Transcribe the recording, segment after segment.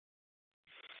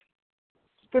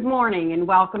Good morning and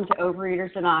welcome to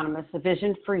Overeaters Anonymous, a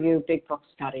Vision for You Big Book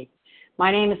Study.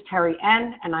 My name is Terry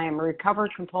N. and I am a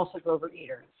recovered compulsive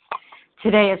overeater.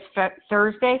 Today is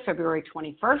Thursday, February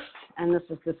 21st, and this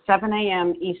is the 7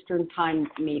 a.m. Eastern Time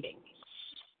meeting.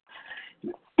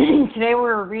 Today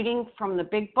we're reading from the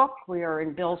Big Book. We are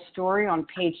in Bill's story on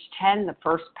page 10, the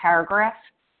first paragraph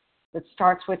that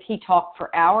starts with "He talked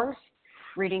for hours,"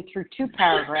 reading through two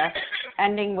paragraphs,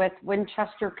 ending with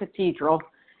 "Winchester Cathedral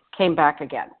came back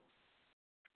again."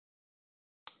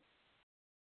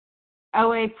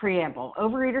 OA Preamble.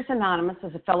 Overeaters Anonymous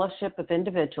is a fellowship of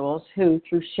individuals who,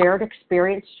 through shared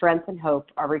experience, strength, and hope,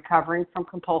 are recovering from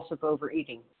compulsive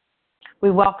overeating.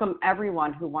 We welcome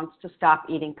everyone who wants to stop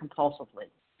eating compulsively.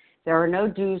 There are no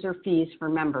dues or fees for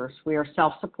members. We are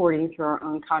self-supporting through our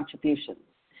own contributions,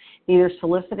 neither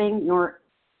soliciting nor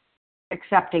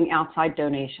accepting outside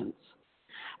donations.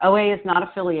 OA is not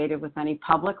affiliated with any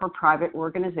public or private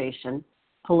organization,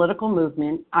 political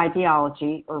movement,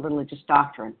 ideology, or religious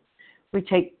doctrine. We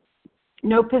take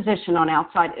no position on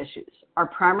outside issues. Our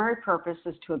primary purpose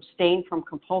is to abstain from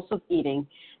compulsive eating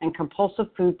and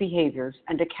compulsive food behaviors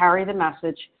and to carry the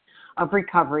message of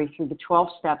recovery through the 12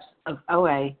 steps of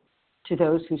OA to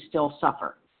those who still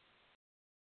suffer.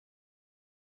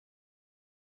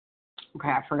 Okay,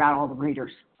 I forgot all the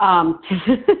readers.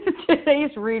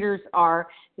 Today's readers are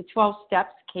the 12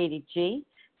 Steps, Katie G.,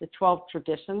 the 12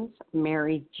 Traditions,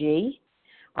 Mary G.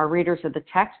 Our readers of the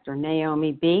text are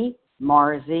Naomi B.,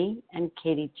 Mara Z., and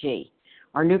Katie G.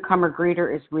 Our newcomer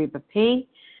greeter is Reba P.,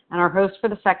 and our host for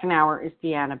the second hour is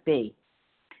Deanna B.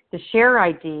 The share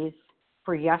IDs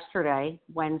for yesterday,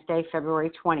 Wednesday, February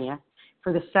 20th,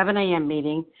 for the 7 a.m.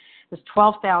 meeting is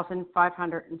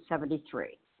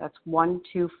 12,573. That's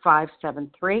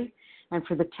 12573. And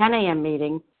for the 10 a.m.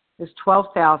 meeting is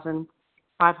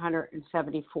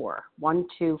 12,574,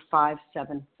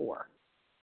 12574.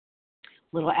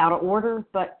 A little out of order,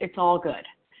 but it's all good.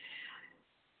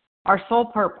 Our sole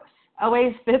purpose.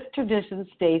 OA's fifth tradition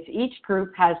states each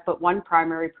group has but one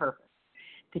primary purpose: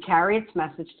 to carry its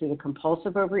message to the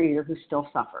compulsive overeater who still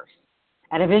suffers.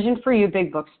 At A Vision for You Big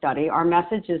Book Study, our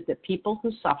message is that people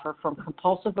who suffer from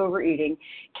compulsive overeating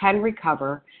can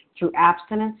recover through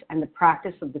abstinence and the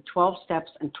practice of the 12 steps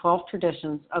and 12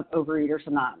 traditions of Overeaters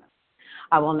Anonymous.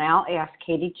 I will now ask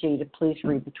Katie G. to please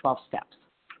read the 12 steps.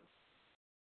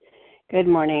 Good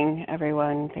morning,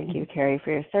 everyone. Thank you, Carrie,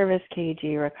 for your service. Katie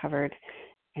G., recovered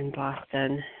in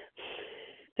Boston.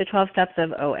 The 12 steps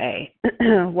of OA.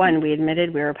 1, we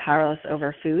admitted we were powerless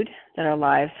over food, that our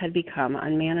lives had become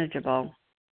unmanageable.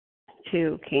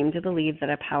 2, came to believe that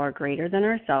a power greater than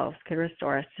ourselves could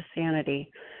restore us to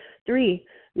sanity. 3,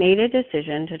 made a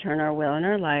decision to turn our will and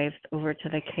our lives over to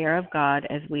the care of God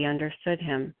as we understood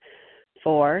Him.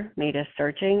 4, made a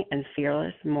searching and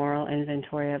fearless moral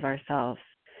inventory of ourselves.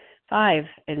 5,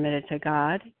 admitted to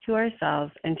God, to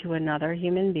ourselves, and to another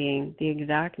human being the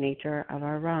exact nature of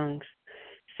our wrongs.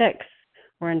 6,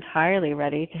 we're entirely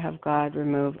ready to have God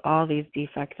remove all these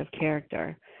defects of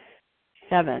character.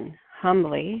 7,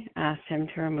 humbly asked Him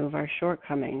to remove our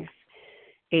shortcomings.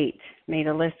 8, made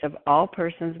a list of all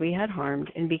persons we had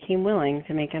harmed and became willing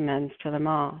to make amends to them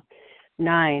all.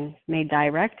 9, made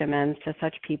direct amends to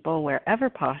such people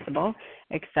wherever possible,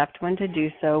 except when to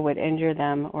do so would injure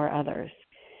them or others.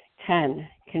 10,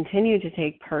 continued to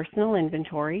take personal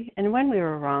inventory, and when we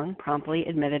were wrong, promptly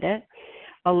admitted it.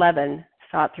 11,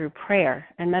 sought through prayer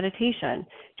and meditation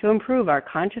to improve our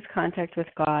conscious contact with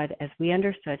God as we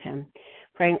understood Him,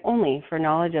 praying only for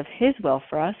knowledge of His will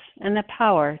for us and the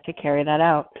power to carry that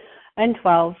out. And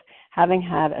 12, having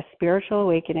had a spiritual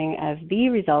awakening as the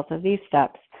result of these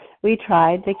steps, we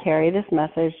tried to carry this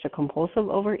message to compulsive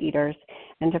overeaters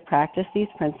and to practice these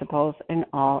principles in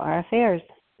all our affairs.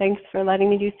 Thanks for letting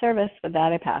me do service. With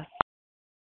that, I pass.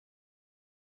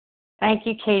 Thank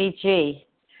you, Katie G.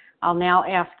 I'll now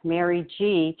ask Mary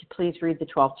G. to please read the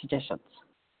 12 traditions.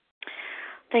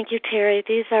 Thank you, Terry.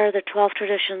 These are the 12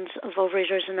 traditions of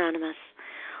Overeaters Anonymous.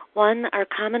 1, our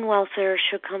common welfare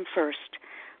should come first.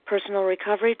 Personal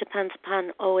recovery depends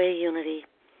upon OA unity.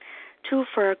 2,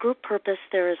 for our group purpose,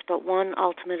 there is but one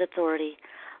ultimate authority,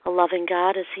 a loving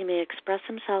God as He may express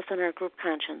Himself in our group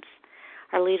conscience.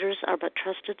 Our leaders are but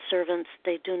trusted servants.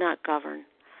 They do not govern.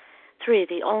 3,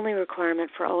 the only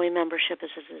requirement for OA membership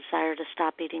is a desire to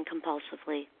stop eating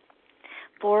compulsively.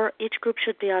 4, each group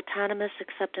should be autonomous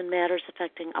except in matters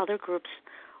affecting other groups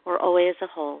or OA as a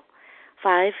whole.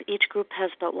 5, each group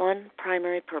has but one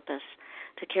primary purpose,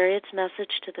 to carry its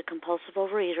message to the compulsive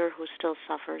overeater who still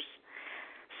suffers.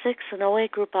 6, an OA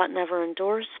group ought never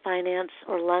endorse, finance,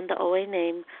 or lend the OA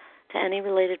name to any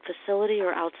related facility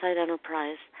or outside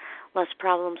enterprise, lest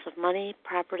problems of money,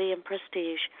 property, and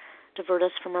prestige divert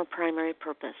us from our primary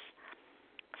purpose.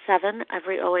 7.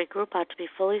 Every OA group ought to be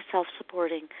fully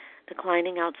self-supporting,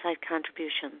 declining outside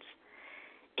contributions.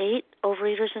 8.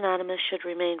 Overeaters Anonymous should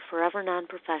remain forever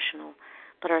non-professional,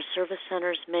 but our service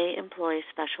centers may employ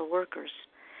special workers.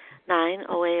 9.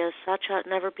 OA as such ought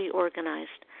never be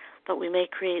organized, but we may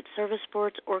create service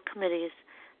boards or committees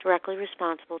directly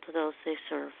responsible to those they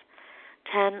serve.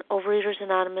 10. Overeaters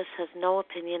Anonymous has no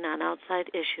opinion on outside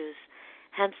issues,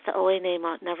 hence the OA name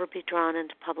ought never be drawn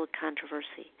into public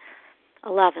controversy.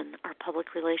 11. Our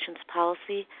public relations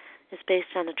policy is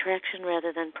based on attraction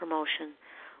rather than promotion.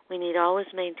 We need always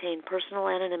maintain personal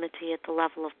anonymity at the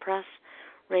level of press,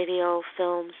 radio,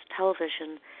 films,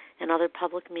 television, and other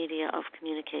public media of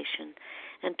communication.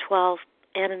 And 12.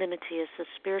 Anonymity is the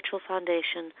spiritual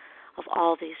foundation of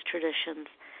all these traditions,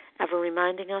 ever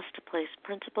reminding us to place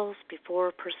principles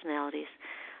before personalities.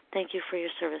 Thank you for your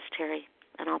service, Terry,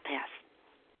 and I'll pass.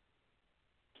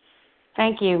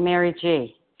 Thank you, Mary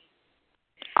G.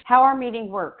 How our meeting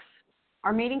works.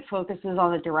 Our meeting focuses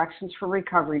on the directions for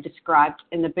recovery described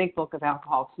in the Big Book of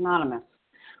Alcoholics Anonymous.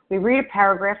 We read a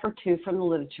paragraph or two from the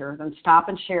literature, then stop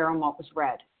and share on what was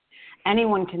read.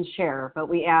 Anyone can share, but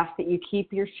we ask that you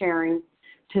keep your sharing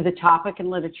to the topic and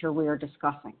literature we are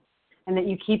discussing, and that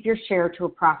you keep your share to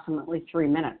approximately 3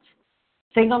 minutes.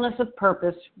 Singleness of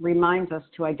purpose reminds us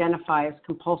to identify as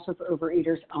compulsive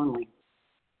overeaters only.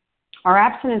 Our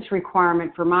abstinence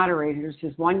requirement for moderators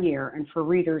is 1 year, and for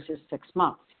readers is 6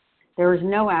 months. There is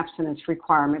no abstinence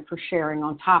requirement for sharing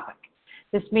on topic.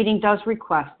 This meeting does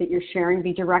request that your sharing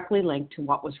be directly linked to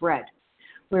what was read.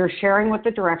 We are sharing what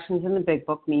the directions in the Big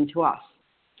Book mean to us.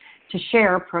 To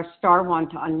share, press star 1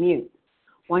 to unmute.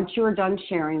 Once you are done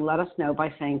sharing, let us know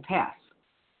by saying pass.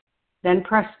 Then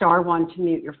press star 1 to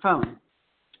mute your phone.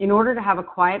 In order to have a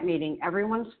quiet meeting,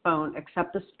 everyone's phone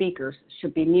except the speaker's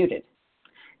should be muted.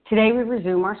 Today we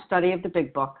resume our study of the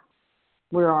Big Book.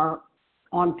 We are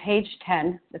on page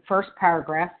 10, the first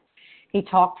paragraph. He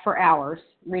talked for hours,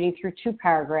 reading through 2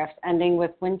 paragraphs, ending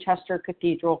with Winchester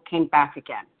Cathedral came back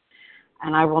again.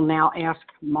 And I will now ask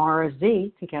Mara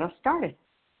Z to get us started.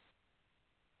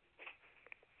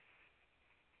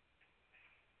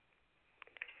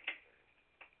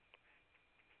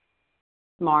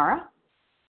 Mara,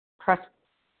 press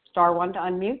star 1 to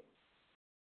unmute.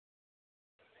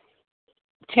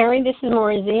 Terry, this is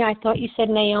Maura Z. I thought you said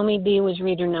Naomi B. was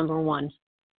reader number 1.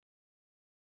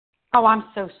 Oh, I'm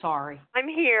so sorry. I'm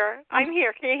here. Can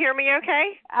you hear me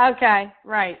okay? Okay,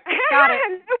 right. Got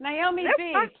it. Naomi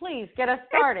B., please get us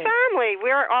started. It's family.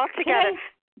 We're all together.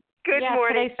 Good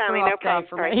morning, family. No problem.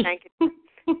 Sorry, thank you.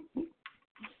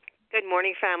 Good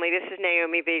morning, family. This is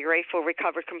Naomi B., grateful,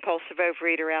 recovered, compulsive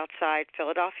overeater outside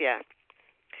Philadelphia.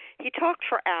 He talked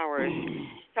for hours.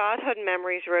 Childhood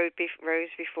memories rose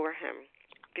before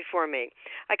me.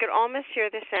 I could almost hear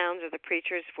the sounds of the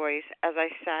preacher's voice as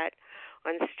I sat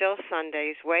on still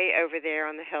Sundays way over there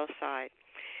on the hillside.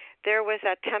 There was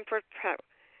that proffered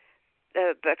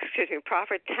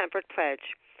tempered pledge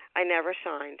I never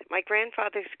signed. My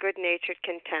grandfather's good-natured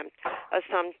contempt of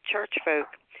some church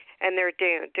folk and their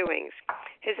doings.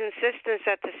 His insistence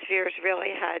that the spheres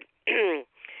really had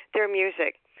their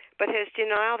music, but his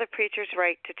denial of the preacher's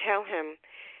right to tell him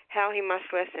how he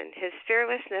must listen. His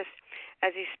fearlessness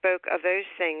as he spoke of those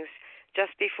things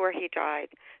just before he died.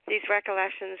 These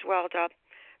recollections welled up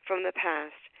from the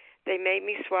past. They made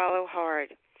me swallow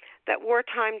hard. That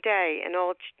wartime day in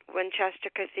old Winchester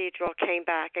Cathedral came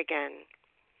back again.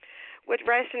 What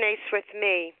resonates with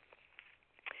me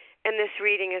in this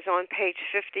reading is on page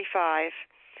 55,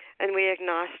 and we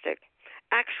agnostic.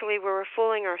 Actually, we were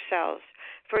fooling ourselves,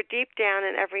 for deep down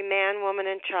in every man, woman,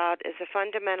 and child is a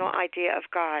fundamental idea of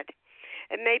God.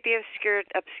 It may be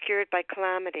obscured by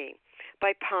calamity,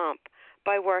 by pomp,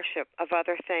 by worship of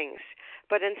other things,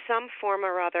 but in some form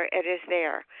or other it is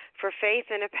there, for faith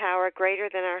in a power greater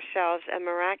than ourselves and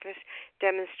miraculous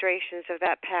demonstrations of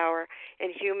that power in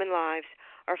human lives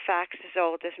are facts as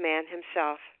old as man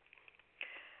himself.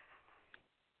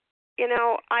 You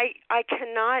know, I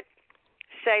cannot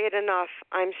say it enough.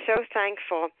 I'm so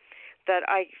thankful that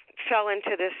I fell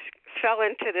into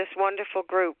this wonderful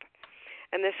group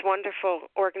and this wonderful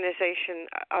organization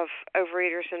of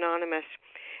Overeaters Anonymous,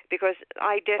 because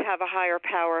I did have a higher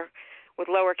power with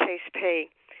lowercase p,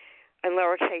 and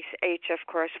lowercase h, of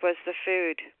course, was the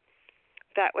food.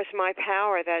 That was my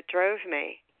power that drove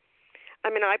me. I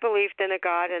mean, I believed in a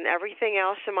God and everything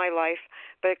else in my life,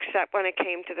 but except when it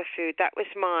came to the food. That was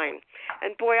mine.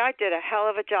 And boy, I did a hell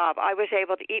of a job. I was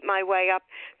able to eat my way up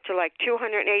to like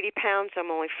 280 pounds.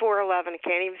 I'm only 4'11". I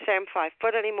can't even say I'm 5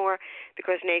 foot anymore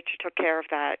because nature took care of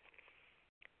that.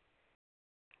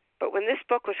 But when this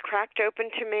book was cracked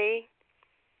open to me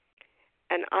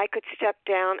and I could step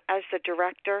down as the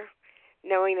director,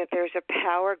 knowing that there's a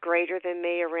power greater than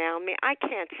me around me, I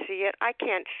can't see it, I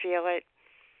can't feel it.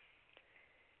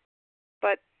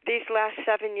 But these last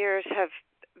 7 years have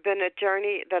been a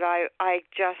journey that I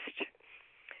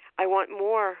want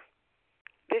more.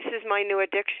 This is my new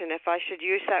addiction. If I should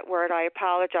use that word, I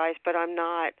apologize, but I'm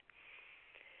not.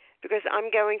 Because I'm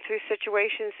going through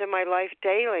situations in my life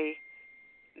daily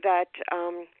that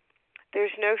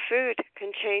there's no food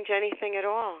can change anything at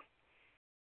all.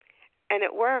 And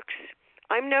it works.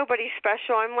 I'm nobody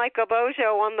special. I'm like a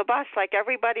bozo on the bus like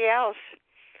everybody else.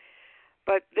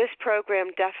 But this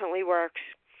program definitely works.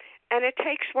 And it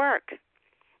takes work.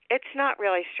 It's not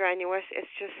really strenuous.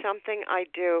 It's just something I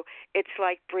do. It's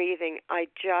like breathing. I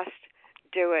just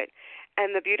do it.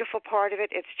 And the beautiful part of it,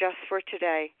 it's just for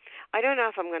today. I don't know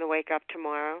if I'm going to wake up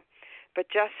tomorrow, but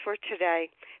just for today.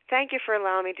 Thank you for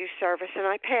allowing me to do service, and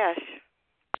I pass.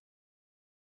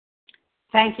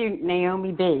 Thank you,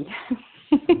 Naomi B.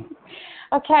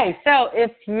 Okay, so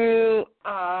if you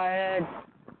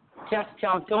just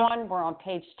jumped on, we're on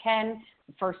page 10.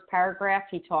 The first paragraph,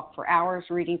 he talked for hours,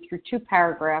 reading through 2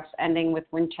 paragraphs, ending with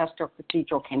Winchester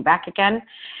Cathedral came back again.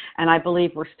 And I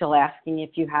believe we're still asking if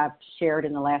you have shared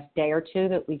in the last day or 2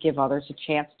 that we give others a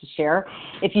chance to share.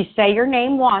 If you say your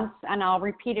name once, and I'll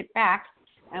repeat it back,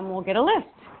 and we'll get a list.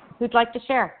 Who'd like to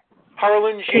share?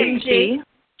 Harlan G. Kim G.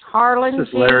 Harlan This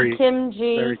is G. Larry. Kim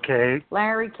G. Larry K.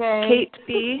 Larry K. Kate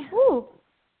B. Ooh.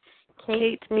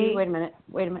 Kate B. B. Wait a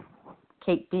minute.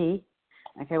 Kate B.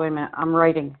 Okay, wait a minute. I'm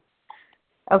writing.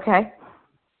 Okay.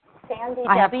 Sandy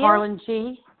I have W. Harlan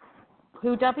G.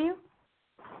 Who W?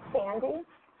 Sandy.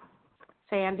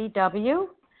 Sandy W.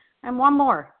 And one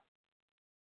more.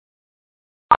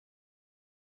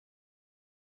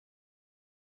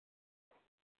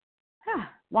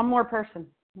 One more person.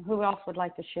 Who else would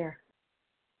like to share?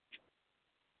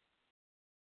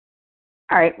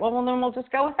 All right. Well, then we'll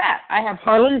just go with that. I have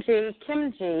Harlan G.,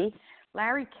 Kim G.,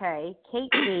 Larry K.,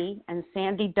 Kate B., and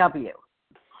Sandy W.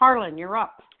 Harlan, you're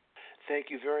up. Thank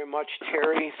you very much,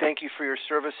 Terry. Thank you for your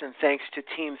service, and thanks to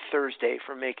Team Thursday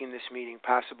for making this meeting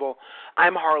possible.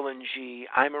 I'm Harlan G.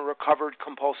 I'm a recovered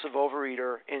compulsive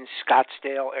overeater in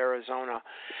Scottsdale, Arizona.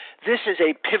 This is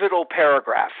a pivotal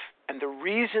paragraph, and the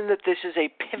reason that this is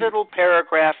a pivotal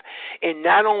paragraph in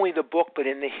not only the book but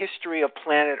in the history of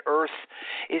planet Earth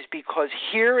is because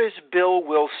here is Bill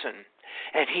Wilson,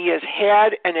 and he has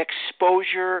had an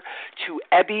exposure to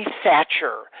Ebby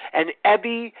Thatcher, and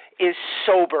Ebby is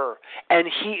sober, and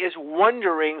he is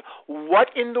wondering what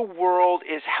in the world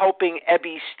is helping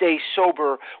Ebby stay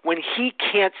sober when he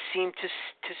can't seem to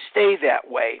stay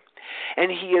that way. And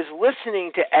he is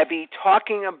listening to Ebby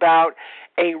talking about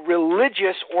a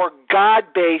religious or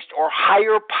God-based or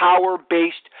higher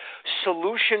power-based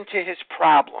solution to his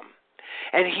problem.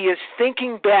 And he is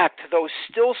thinking back to those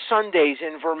still Sundays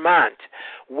in Vermont,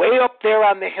 way up there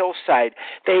on the hillside.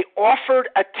 They offered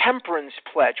a temperance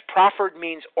pledge. Proffered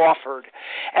means offered.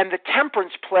 And the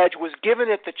temperance pledge was given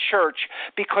at the church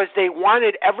because they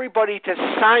wanted everybody to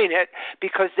sign it,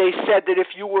 because they said that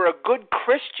if you were a good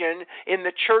Christian in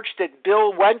the church that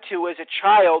Bill went to as a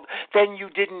child, then you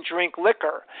didn't drink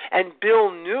liquor. And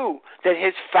Bill knew that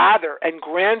his father and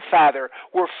grandfather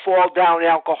were fall-down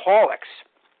alcoholics.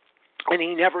 And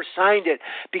he never signed it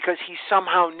because he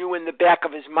somehow knew in the back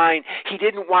of his mind he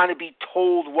didn't want to be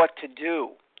told what to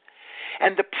do.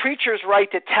 And the preacher's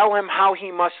right to tell him how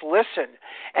he must listen.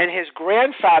 And his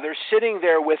grandfather sitting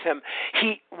there with him,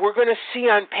 we're going to see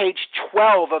on page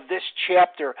 12 of this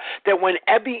chapter that when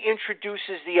Ebby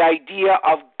introduces the idea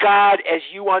of God as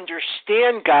you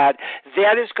understand God,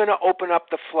 that is going to open up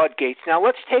the floodgates. Now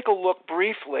let's take a look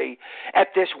briefly at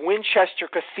this Winchester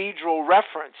Cathedral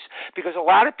reference, because a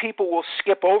lot of people will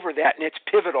skip over that, and it's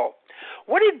pivotal.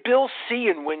 What did Bill see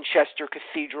in Winchester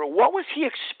Cathedral? What was he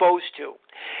exposed to?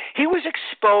 He was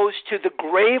exposed to the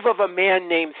grave of a man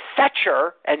named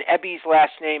Thatcher, and Ebby's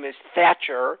last name is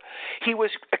Thatcher. He was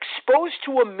exposed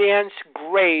to a man's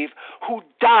grave who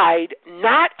died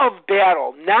not of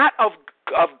battle,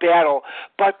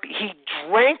 but he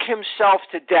drank himself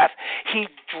to death. He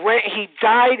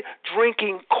died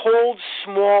drinking cold,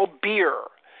 small beer.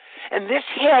 And this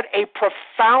had a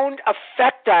profound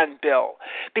effect on Bill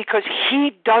because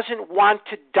he doesn't want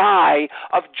to die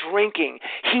of drinking.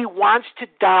 He wants to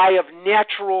die of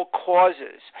natural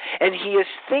causes. And he is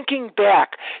thinking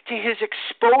back to his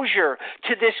exposure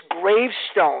to this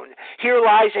gravestone. Here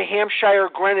lies a Hampshire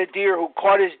grenadier who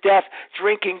caught his death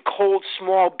drinking cold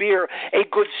small beer. A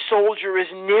good soldier is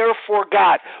ne'er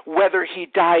forgot, whether he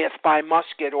dieth by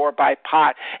musket or by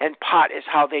pot. And pot is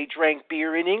how they drank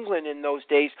beer in England in those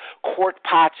days, quart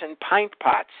pots and pint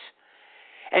pots.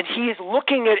 And he is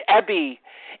looking at Ebby,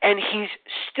 and he's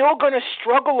still going to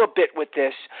struggle a bit with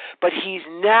this, but he's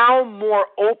now more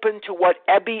open to what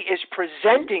Ebby is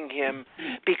presenting him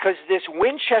because this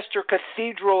Winchester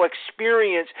Cathedral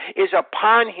experience is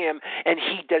upon him, and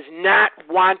he does not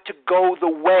want to go the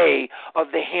way of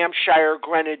the Hampshire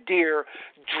Grenadier,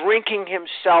 drinking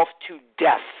himself to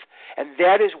death. And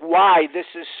that is why this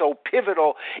is so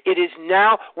pivotal.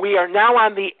 We are now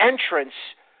on the entrance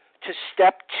to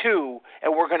step 2,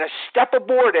 and we're going to step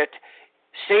aboard it.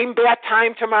 Same bat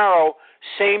time tomorrow,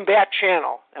 same bat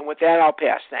channel. And with that, I'll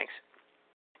pass. Thanks.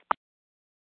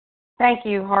 Thank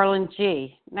you, Harlan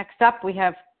G. Next up, we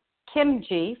have Kim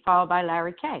G., followed by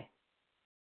Larry K.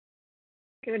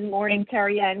 Good morning,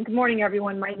 Terry Ann. Good morning,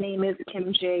 everyone. My name is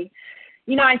Kim G.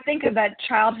 You know, I think of that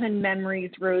childhood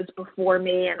memories rose before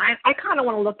me, and I kind of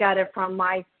want to look at it from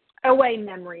my OA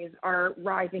memories are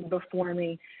rising before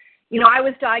me. You know, I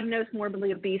was diagnosed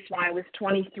morbidly obese when I was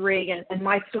 23, and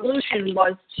my solution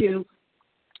was to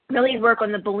really work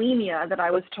on the bulimia that I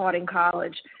was taught in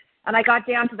college. And I got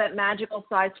down to that magical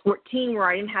size 14 where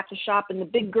I didn't have to shop in the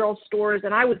big girl stores,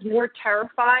 and I was more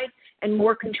terrified and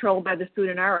more controlled by the food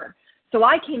and error. So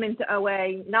I came into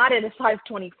OA not at a size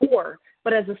 24,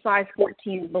 but as a size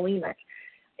 14 bulimic.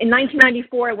 In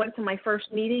 1994, I went to my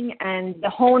first meeting, and the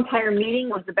whole entire meeting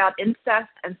was about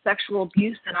incest and sexual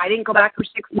abuse, and I didn't go back for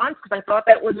 6 months because I thought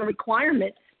that was a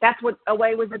requirement. That's what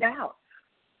OA was about.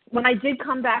 When I did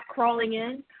come back crawling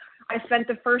in, I spent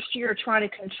the first year trying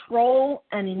to control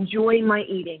and enjoy my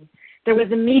eating. There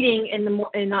was a meeting in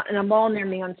a mall near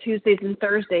me on Tuesdays and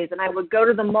Thursdays, and I would go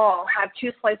to the mall, have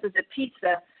 2 slices of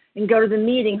pizza, and go to the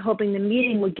meeting, hoping the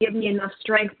meeting would give me enough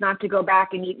strength not to go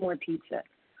back and eat more pizza.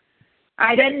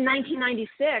 Then in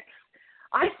 1996,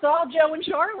 I saw Joe and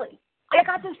Charlie. I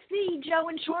got to see Joe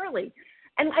and Charlie.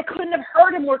 And I couldn't have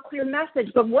heard a more clear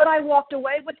message, but what I walked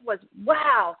away with was,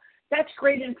 wow, that's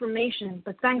great information,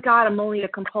 but thank God I'm only a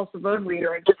compulsive overeater.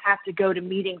 I just have to go to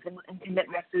meetings and commit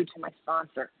my food to my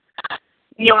sponsor.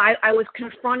 You know, I was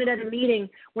confronted at a meeting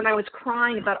when I was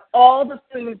crying about all the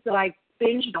foods that I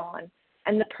binged on,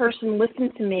 and the person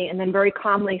listened to me and then very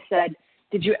calmly said,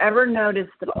 did you ever notice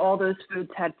that all those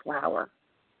foods had flour?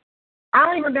 I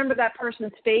don't even remember that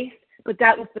person's face, but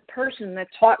that was the person that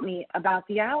taught me about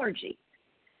the allergy.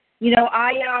 You know,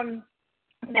 I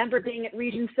remember being at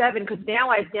Region 7 because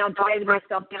I've dieted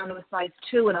myself down to a size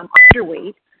 2 and I'm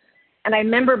underweight. And I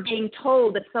remember being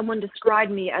told that someone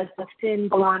described me as the thin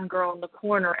blonde girl in the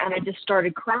corner, and I just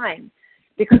started crying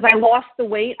because I lost the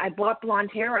weight. I bought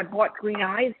blonde hair. I bought green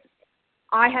eyes.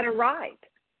 I had arrived.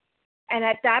 And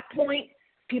at that point,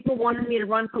 people wanted me to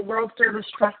run for World Service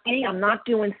Trustee. I'm not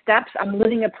doing steps. I'm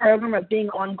living a program of being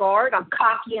on guard. I'm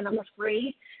cocky and I'm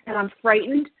afraid and I'm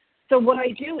frightened. So what I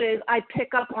do is I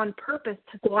pick up on purpose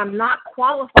so I'm not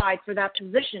qualified for that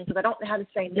position because I don't know how to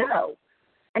say no.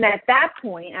 And at that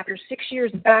point, after 6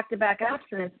 years of back-to-back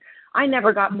abstinence, I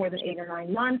never got more than 8 or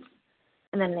 9 months,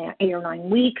 and then 8 or 9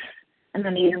 weeks, and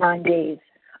then 8 or 9 days.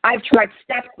 I've tried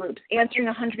step groups, answering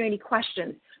 180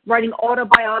 questions, writing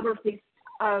autobiographies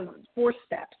of 4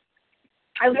 steps.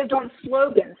 I lived on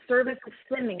slogans, service is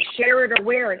slimming, share it or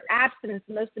wear it, abstinence,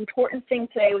 the most important thing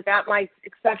today without my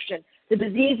exception. The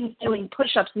disease is doing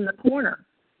push-ups in the corner.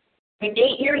 And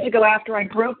 8 years ago after I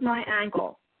broke my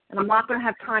ankle, and I'm not going to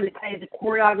have time to tell you the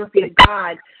choreography of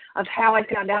God of how I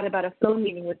found out about a phone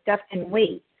meeting with depth and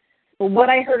weight. But what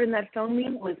I heard in that phone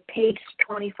meeting was page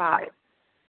 25,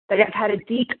 that I've had a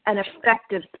deep and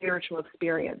effective spiritual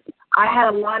experience. I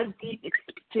had a lot of deep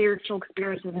spiritual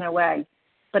experiences in OA,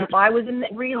 but if I was in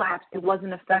relapse, it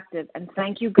wasn't effective. And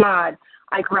thank you, God,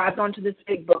 I grabbed onto this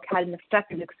big book, had an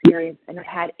effective experience, and I've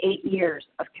had 8 years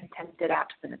of contented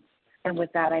abstinence. And with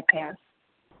that, I pass.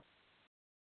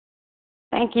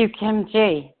 Thank you, Kim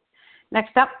G.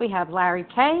 Next up, we have Larry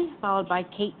K., followed by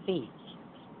Kate V.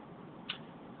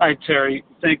 Hi, Terry.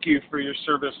 Thank you for your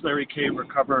service. Larry K.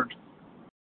 recovered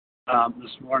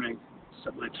this morning.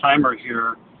 Set my timer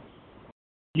here.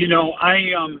 You know,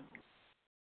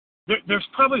 there's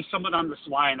probably someone on this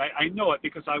line. I know it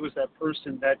because I was that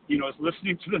person that, you know, is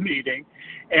listening to the meeting,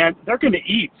 and they're going to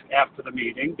eat after the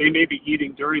meeting. They may be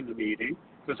eating during the meeting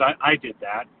because I did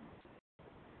that.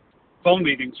 phone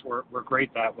meetings were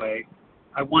great that way.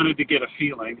 I wanted to get a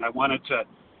feeling. I wanted to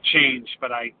change,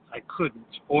 but I couldn't.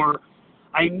 Or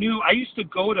I used to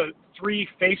go to 3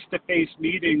 face-to-face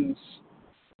meetings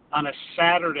on a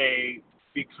Saturday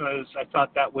because I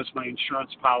thought that was my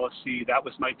insurance policy, that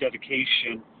was my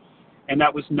dedication, and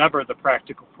that was never the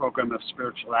practical program of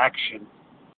spiritual action.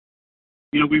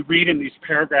 We read in these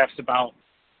paragraphs about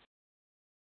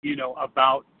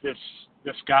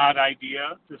this God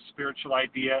idea, this spiritual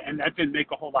idea, and that didn't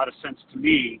make a whole lot of sense to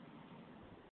me.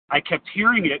 I kept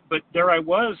hearing it, but there I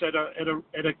was at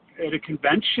a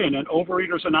convention, an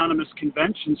Overeaters Anonymous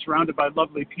convention, surrounded by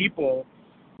lovely people,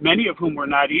 many of whom were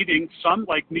not eating. Some,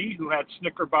 like me, who had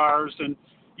Snicker bars and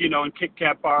Kit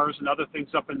Kat bars and other things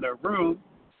up in their room.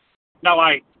 Now,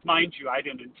 mind you, I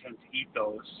didn't intend to eat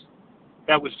those.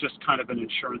 That was just kind of an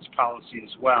insurance policy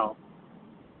as well.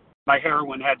 My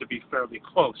heroin had to be fairly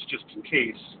close, just in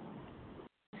case.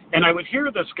 And I would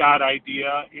hear this God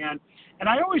idea, and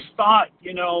I always thought,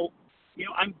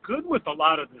 I'm good with a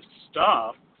lot of this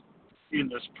stuff in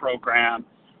this program.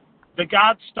 The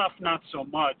God stuff, not so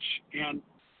much. And,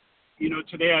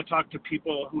 today I talk to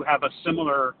people who have a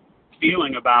similar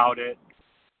feeling about it.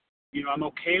 I'm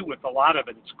okay with a lot of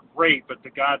it. It's great, but the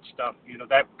God stuff,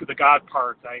 the God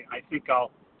part, I think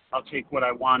I'll take what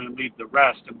I want and leave the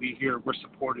rest. And we're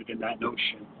supported in that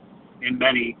notion in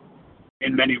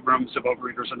many rooms of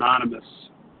Overeaters Anonymous.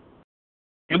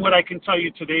 And what I can tell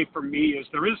you today for me is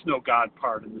there is no God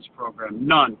part in this program.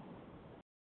 None.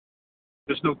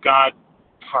 There's no God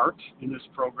part in this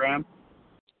program.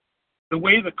 The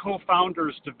way the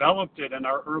co-founders developed it and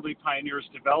our early pioneers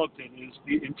developed it is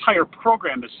the entire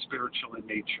program is spiritual in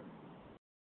nature.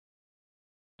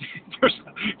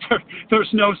 There's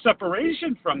no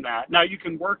separation from that. Now, you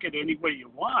can work it any way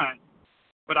you want,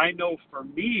 but I know for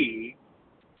me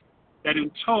that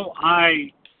until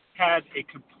I had a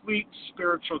complete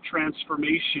spiritual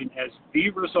transformation as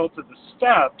the result of the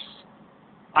steps,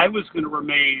 I was going to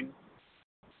remain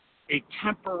a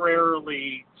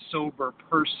temporarily sober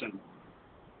person.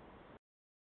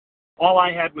 All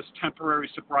I had was temporary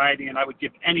sobriety, and I would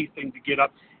give anything to get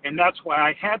up. And that's why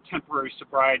I had temporary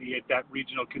sobriety at that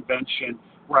regional convention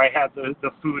where I had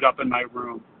the food up in my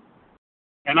room.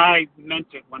 And I meant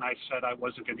it when I said I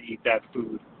wasn't going to eat that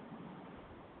food.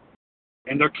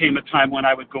 And there came a time when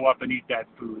I would go up and eat that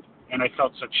food, and I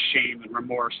felt such shame and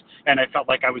remorse, and I felt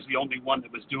like I was the only one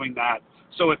that was doing that.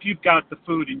 So if you've got the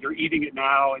food and you're eating it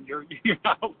now and you're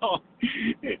not alone,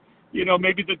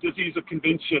 maybe the disease will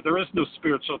convince you there is no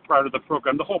spiritual part of the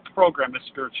program. The whole program is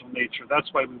spiritual in nature. That's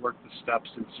why we work the steps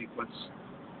in sequence.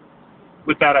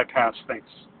 With that, I pass. Thanks.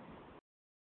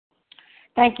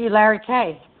 Thank you, Larry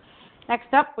K.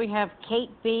 Next up, we have Kate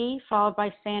B., followed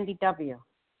by Sandy W.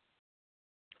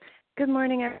 Good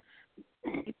morning,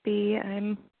 everybody. Kate B.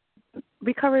 I'm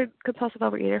recovered compulsive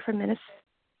overeater from Minnesota.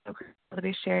 I'll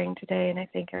be sharing today, and I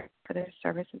thank her for their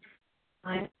services.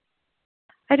 I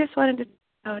just wanted to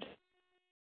know if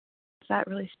that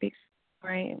really speaks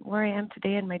where I am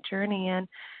today in my journey, and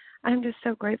I'm just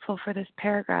so grateful for this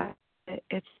paragraph.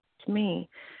 It's me.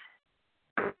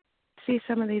 I see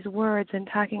some of these words and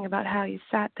talking about how you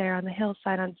sat there on the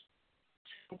hillside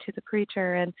to the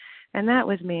preacher, and that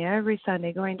was me every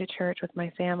Sunday going to church with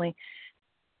my family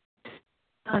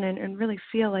and really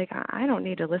feel like I don't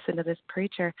need to listen to this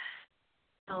preacher.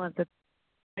 All of the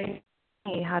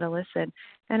how to listen,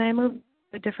 and I moved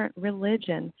to a different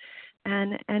religion,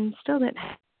 and still didn't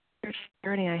have the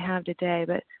journey I have today,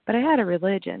 but I had a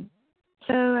religion,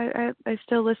 so I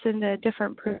still listened to a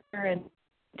different preacher and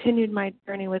continued my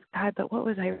journey with God. But what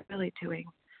was I really doing?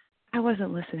 I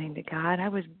wasn't listening to God. I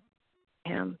was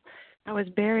Him. I was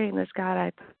burying this God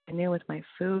I knew with my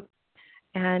food,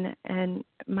 and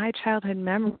my childhood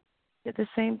memory did the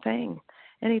same thing.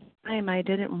 Anytime I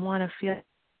didn't want to feel,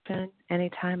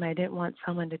 anytime I didn't want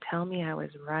someone to tell me I was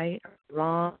right or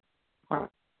wrong, or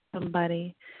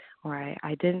somebody, or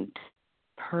I didn't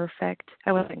perfect,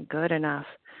 I wasn't good enough.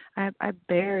 I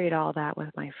buried all that with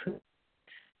my food,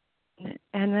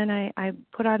 and then I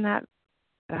put on that.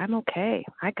 I'm okay.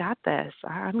 I got this.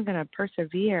 I'm going to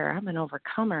persevere. I'm an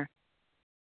overcomer.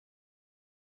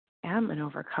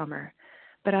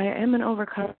 But I am an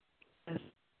overcomer of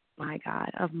my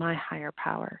God, of my higher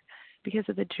power, because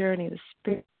of the journey, the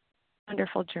spirit,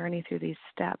 wonderful journey through these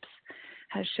steps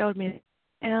has showed me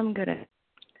I am good at,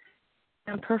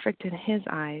 I'm perfect in His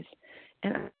eyes,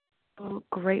 and I'm so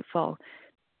grateful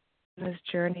for this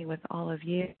journey with all of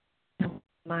you,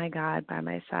 my God by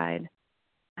my side.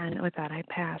 And with that, I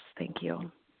pass. Thank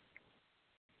you.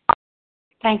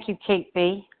 Thank you, Kate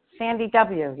B. Sandy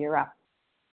W., you're up.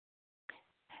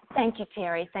 Thank you,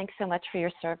 Terry. Thanks so much for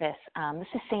your service. This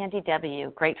is Sandy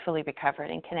W., gratefully recovered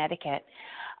in Connecticut.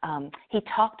 He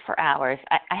talked for hours.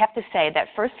 I have to say that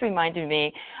first reminded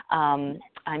me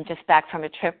I'm just back from a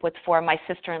trip with 4 of my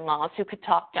sister-in-laws who could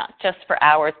talk not just for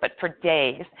hours but for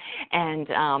days. And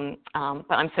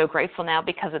but I'm so grateful now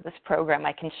because of this program.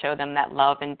 I can show them that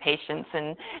love and patience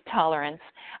and tolerance.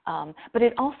 But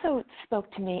it also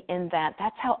spoke to me in that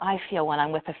that's how I feel when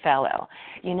I'm with a fellow.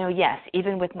 You know, yes,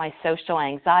 even with my social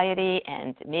anxiety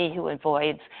and me who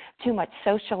avoids too much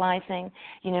socializing,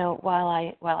 you know, while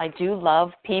I do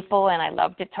love people and I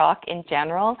love to talk in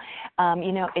general,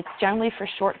 you know, it's generally for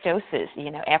short doses,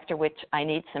 you know, after which I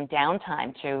need some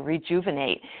downtime to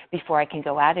rejuvenate before I can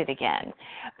go at it again.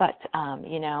 But,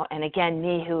 you know, and again,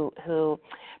 me who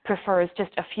prefers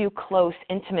just a few close,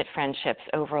 intimate friendships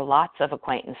over lots of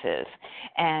acquaintances,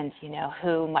 and, you know,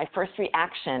 who my first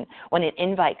reaction when an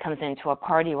invite comes into a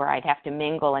party where I'd have to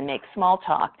mingle and make small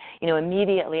talk, you know,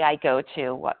 immediately I go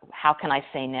to, how can I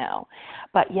say no?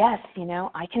 But yes, you know,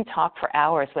 I can talk for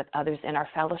hours with others in our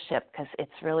fellowship because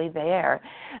it's really there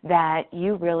that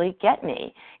you really get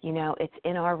me. You know, it's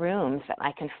in our rooms that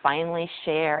I can finally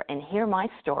share and hear my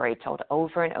story told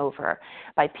over and over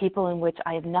by people in which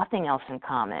I have nothing else in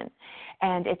common.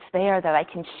 And it's there that I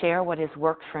can share what has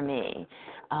worked for me.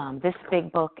 This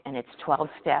big book and its 12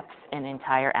 steps in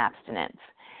entire abstinence.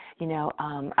 You know,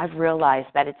 I've realized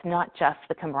that it's not just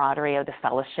the camaraderie of the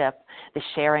fellowship, the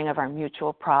sharing of our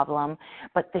mutual problem,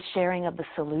 but the sharing of the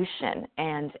solution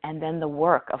and then the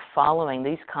work of following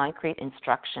these concrete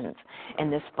instructions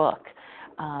in this book.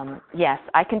 Yes,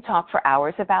 I can talk for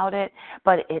hours about it,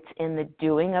 but it's in the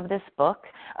doing of this book,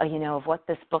 you know, of what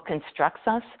this book instructs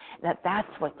us,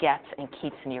 that's what gets and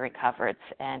keeps me recovered.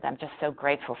 And I'm just so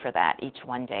grateful for that each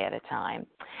one day at a time.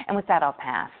 And with that, I'll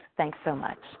pass. Thanks so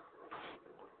much.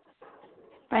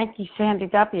 Thank you, Sandy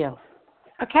W.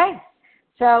 Okay,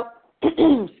 so,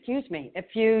 excuse me,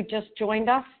 if you just joined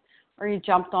us or you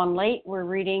jumped on late, we're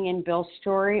reading in Bill's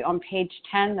story on page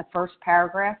 10, the first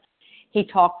paragraph. He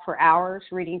talked for hours,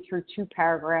 reading through 2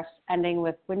 paragraphs, ending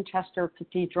with Winchester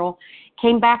Cathedral,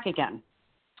 came back again.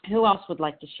 Who else would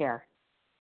like to share?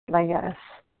 Leah S.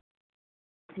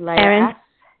 Leah S.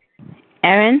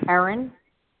 Aaron.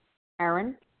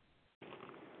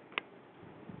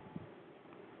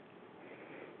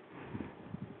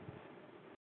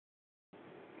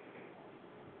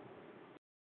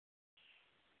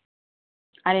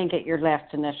 I didn't get your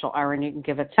last initial, Aaron. You can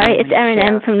give it to All me. right, it's Aaron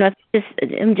M. from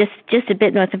just a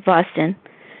bit north of Boston.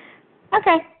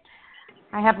 Okay.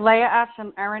 I have Leah S.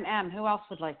 and Aaron M. Who else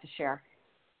would like to share?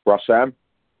 Russ M.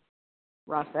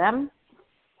 Russ M.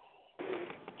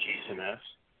 Jason S.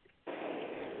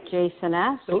 Jason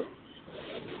S.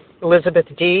 Elizabeth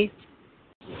D.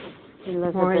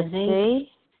 Elizabeth D.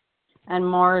 And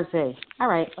Maura Z. All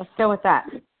right, let's go with that.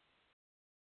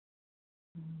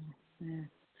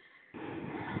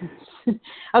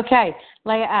 Okay,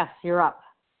 Leah S., you're up.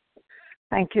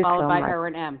 Thank you Followed so by much.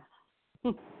 Aaron M.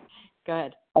 Go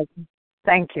ahead.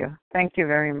 Thank you. Thank you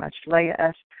very much. Leah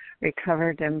S.,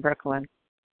 recovered in Brooklyn.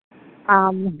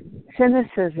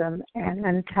 Cynicism and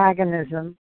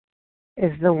antagonism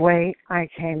is the way I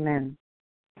came in.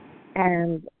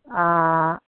 And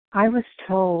I was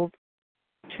told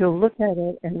to look at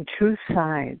it in 2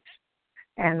 sides.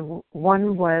 And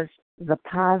one was the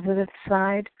positive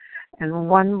side, and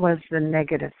one was the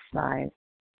negative side.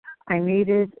 I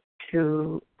needed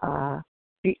to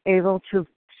be able to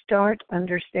start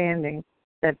understanding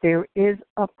that there is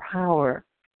a power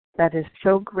that is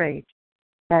so great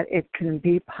that it can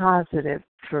be positive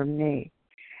for me.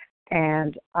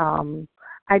 And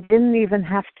I didn't even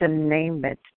have to name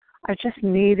it. I just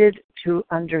needed to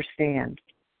understand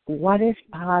what is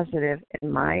positive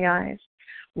in my eyes,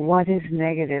 what is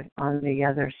negative on the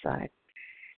other side.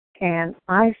 And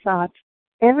I thought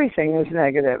everything was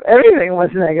negative. Everything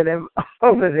was negative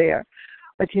over there.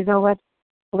 But you know what?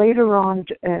 Later on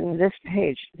in this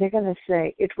page, they're going to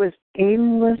say it was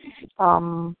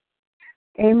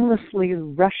aimlessly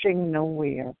rushing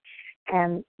nowhere.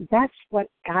 And that's what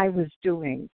I was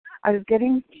doing. I was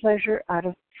getting pleasure out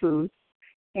of food,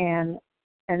 and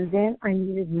then I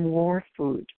needed more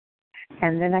food.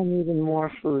 And then I needed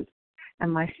more food.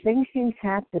 And my thinking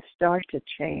had to start to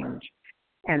change.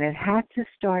 And it had to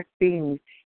start being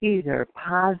either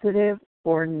positive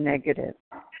or negative.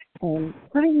 And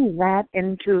putting that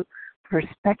into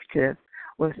perspective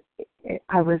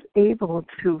I was able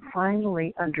to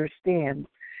finally understand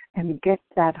and get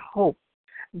that hope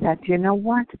that, you know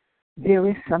what, there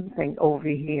is something over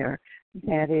here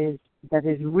that is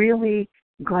really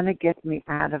going to get me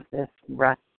out of this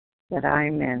rut that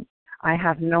I'm in. I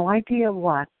have no idea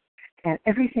what, and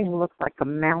everything looked like a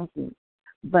mountain.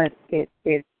 But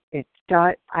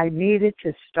I needed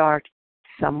to start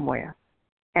somewhere,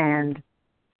 and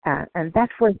that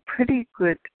was pretty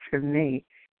good for me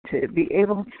to be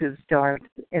able to start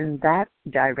in that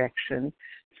direction,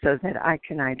 so that I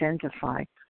can identify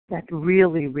that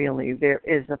really, really there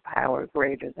is a power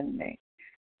greater than me.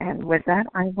 And with that,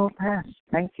 I will pass.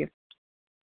 Thank you.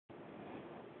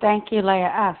 Thank you,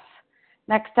 Leah S.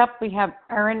 Next up, we have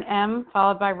Erin M.,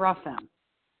 followed by Russ M.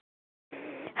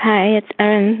 Hi, it's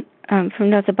Erin from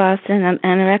north of Boston. I'm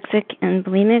anorexic and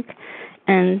bulimic,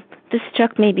 and this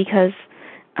struck me because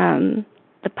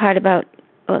the part about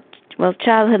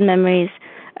childhood memories.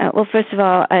 First of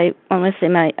all, I want to say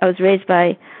I was raised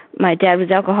by my dad was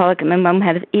alcoholic and my mom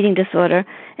had an eating disorder,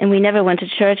 and we never went to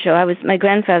church. So my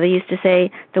grandfather used to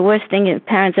say the worst thing your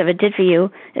parents ever did for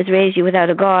you is raise you without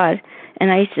a God.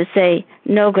 And I used to say,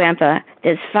 no, Grandpa,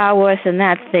 there's far worse than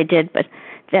that they did, but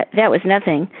that was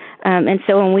nothing. And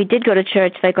so when we did go to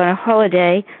church, like on a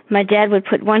holiday, my dad would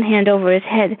put one hand over his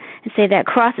head and say that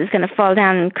cross is going to fall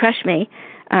down and crush me,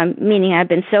 meaning I've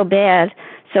been so bad.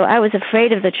 So I was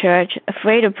afraid of the church,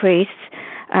 afraid of priests.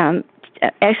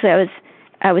 Actually,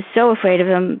 I was so afraid of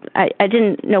them. I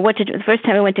didn't know what to do. The first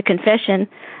time I went to confession,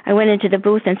 I went into the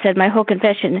booth and said my whole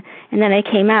confession, and then I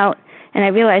came out, and I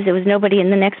realized there was nobody in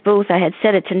the next booth. I had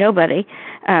said it to nobody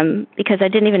because I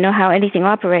didn't even know how anything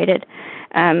operated,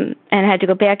 and I had to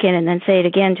go back in and then say it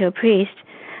again to a priest.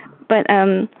 But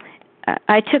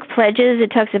I took pledges.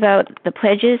 It talks about the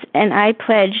pledges, and I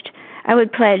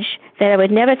would pledge that I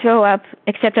would never throw up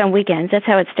except on weekends. That's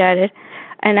how it started.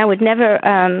 And I would never,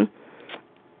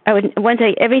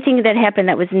 everything that happened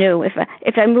that was new,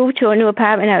 if I moved to a new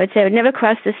apartment, I would say I would never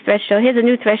cross this threshold. Here's a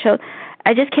new threshold.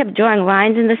 I just kept drawing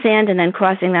lines in the sand and then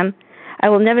crossing them. I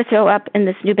will never throw up in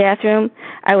this new bathroom.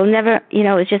 I will never,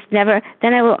 it's just never.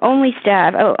 Then I will only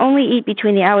starve. I will only eat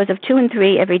between the hours of 2 and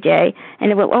 3 every day,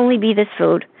 and it will only be this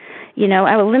food.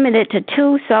 I will limit it to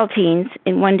 2 saltines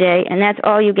in one day, and that's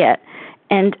all you get.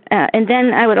 And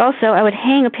then I would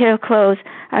hang a pair of clothes.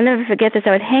 I'll never forget this.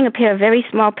 I would hang a pair of very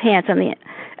small pants on the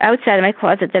outside of my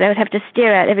closet that I would have to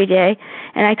stare at every day,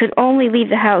 and I could only leave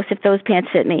the house if those pants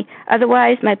fit me.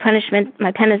 Otherwise, my penance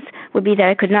would be that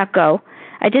I could not go.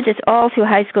 I did this all through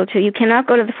high school too. You cannot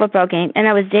go to the football game, and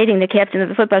I was dating the captain of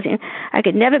the football team. I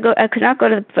could not go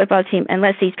to the football team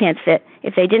unless these pants fit.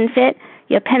 If they didn't fit,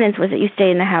 your penance was that you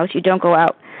stay in the house, you don't go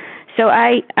out. So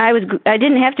I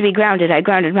didn't have to be grounded. I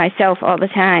grounded myself all the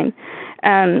time.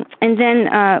 And then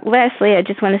lastly, I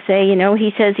just want to say,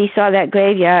 he says he saw that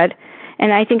graveyard,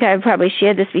 and I think I've probably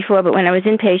shared this before, but when I was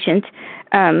inpatient,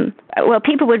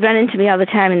 people would run into me all the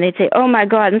time, and they'd say, oh, my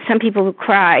God, and some people would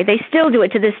cry. They still do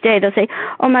it to this day. They'll say,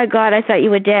 oh, my God, I thought you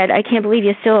were dead. I can't believe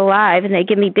you're still alive, and they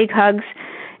give me big hugs.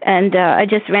 And I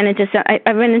just ran into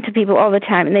I run into people all the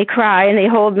time, and they cry, and they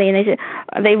hold me, and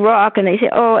they rock, and they say,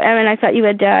 oh, Erin, I thought you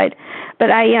had died.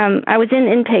 But I was in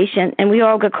inpatient, and we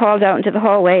all got called out into the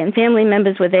hallway, and family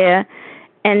members were there,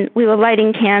 and we were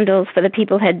lighting candles for the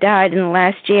people who had died in the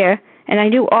last year, and I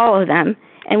knew all of them,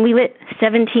 and we lit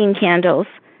 17 candles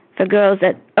for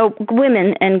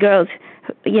women and girls,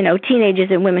 teenagers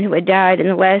and women who had died in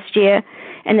the last year,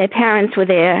 and their parents were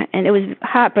there, and it was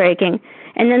heartbreaking.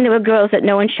 And then there were girls that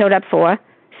no one showed up for,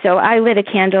 so I lit a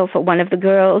candle for one of the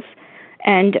girls,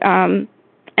 and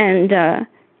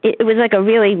it was like a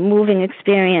really moving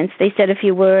experience. They said a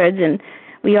few words, and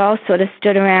we all sort of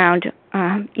stood around,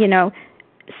 I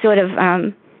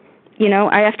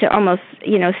have to almost,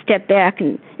 step back,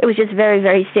 and it was just very,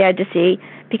 very sad to see,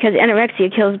 because anorexia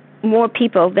kills more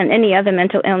people than any other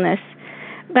mental illness.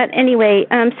 But anyway,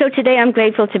 so today I'm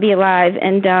grateful to be alive,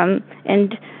 and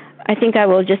I think I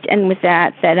will just end with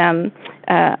that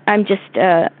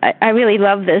I really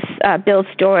love this Bill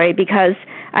story, because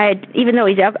even though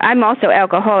I'm also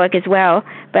alcoholic as well,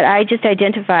 but I just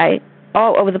identify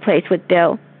all over the place with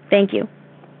Bill. Thank you.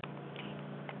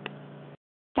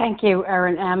 Thank you,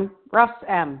 Erin M. Russ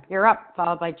M., you're up,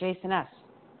 followed by Jason S.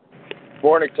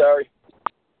 Morning, Terry.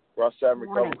 Russ M.,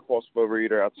 recovered compulsive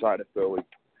overeater outside of Philly.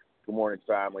 Good morning,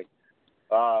 family.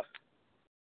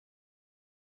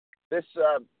 This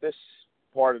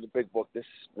part of the big book, this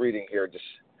reading here, just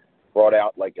brought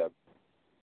out like a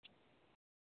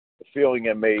feeling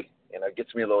in me, and it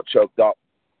gets me a little choked up.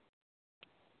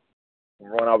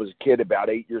 When I was a kid, about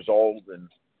 8 years old, and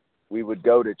we would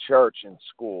go to church in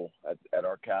school at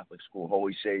our Catholic school,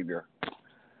 Holy Savior,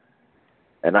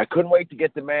 and I couldn't wait to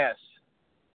get to Mass,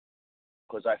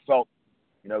 because I felt,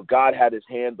 God had His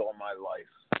hand on my life,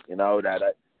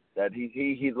 that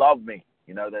He loved me,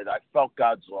 that I felt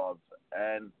God's love.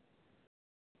 And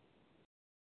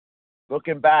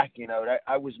looking back,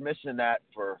 I was missing that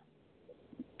for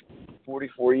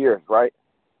 44 years, right?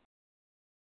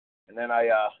 And then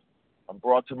I'm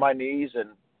brought to my knees, and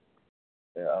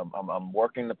I'm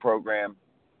working the program.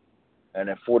 And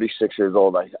at 46 years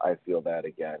old, I feel that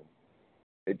again.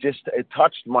 It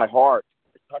touched my heart.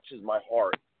 It touches my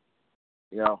heart,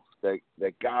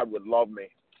 that God would love me,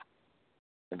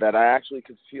 and that I actually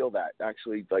could feel that,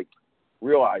 actually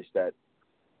realize that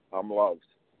I'm loved.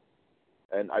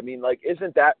 And I mean,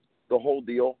 isn't that the whole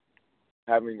deal?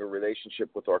 Having a relationship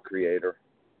with our Creator,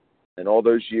 and all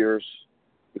those years,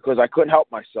 because I couldn't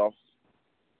help myself.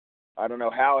 I don't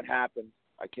know how it happened.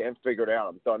 I can't figure it out.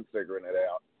 I'm done figuring it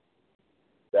out.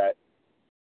 That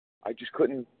I just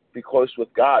couldn't be close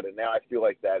with God, and now I feel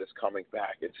like that is coming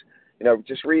back. It's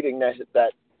just reading this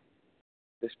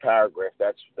paragraph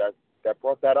that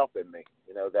brought that up in me.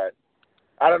 That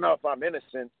I don't know if I'm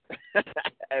innocent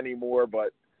anymore,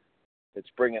 but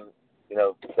it's bringing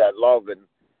that love and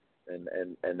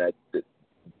that the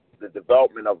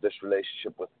development of this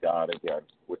relationship with God again,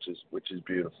 which is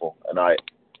beautiful. And I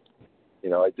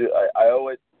owe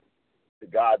it to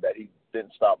God that He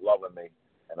didn't stop loving me,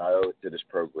 and I owe it to this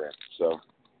program. So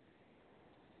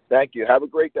thank you. Have a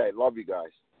great day. Love you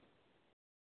guys.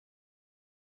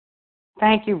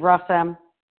 Thank you, Russ M.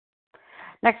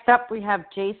 Next up, we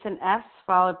have Jason S.,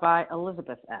 followed by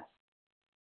Elizabeth S.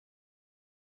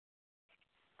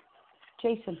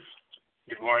 Jason.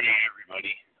 Good morning,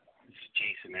 everybody. This is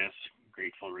Jason S.,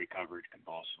 grateful, recovered,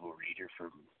 compulsive reader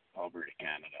from Alberta,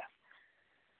 Canada.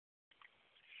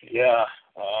 Yeah,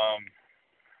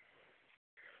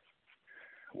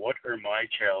 what are my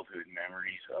childhood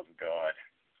memories of God?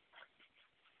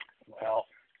 Well,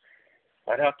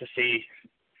 I'd have to say,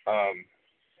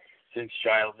 since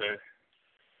childhood,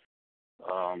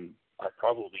 I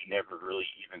probably never really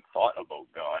even thought about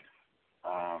God,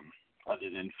 other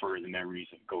than for the memories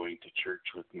of going to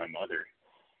church with my mother.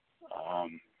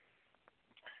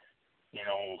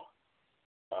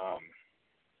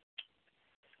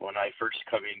 When I first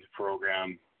come into the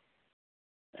program,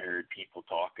 I heard people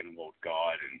talking about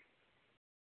God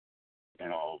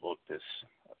and all about this,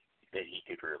 that He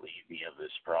could relieve me of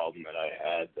this problem that I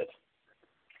had, that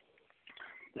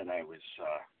I was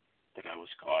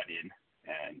caught in,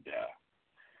 and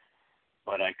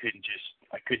but I couldn't just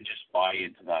buy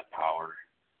into that power.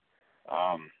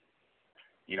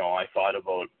 I thought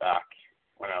about back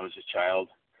when I was a child,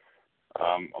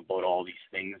 about all these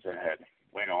things that had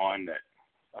went on that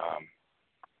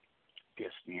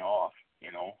pissed me off.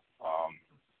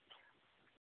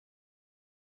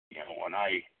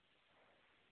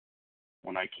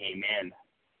 When I came in,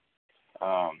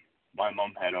 my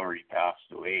mom had already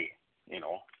passed away.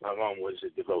 My mom was a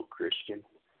devout Christian.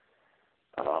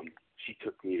 She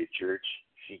took me to church.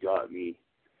 She got me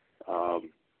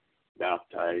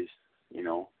baptized.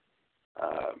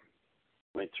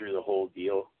 Went through the whole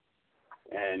deal,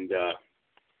 and I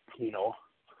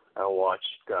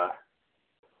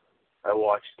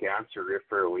watched cancer rip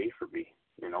her away from me.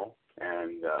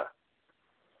 And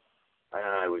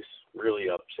I was really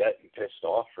upset and pissed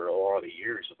off for a lot of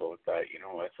years about that.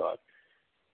 I thought,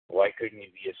 why couldn't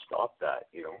he have stopped that?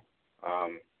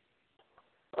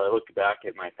 I look back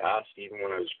at my past, even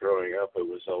when I was growing up, it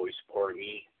was always poor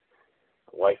me.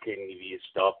 Why couldn't he have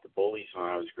stopped the bullies when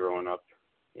I was growing up?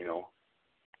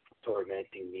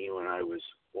 Tormenting me when I was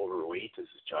overweight as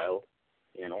a child.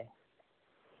 It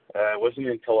wasn't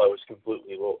until I was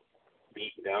completely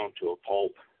beaten down to a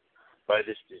pulp by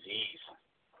this disease,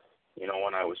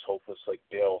 when I was hopeless like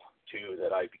Bill, too,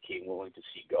 that I became willing to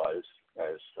see God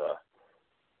as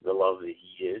the love that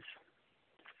He is,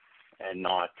 and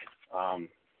not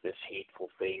this hateful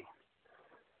thing.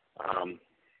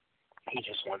 He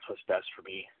just wants what's best for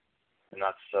me, and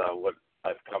that's what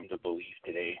I've come to believe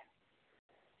today.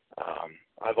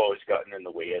 I've always gotten in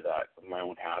the way of that, of my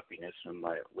own happiness and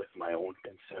with my own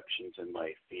conceptions and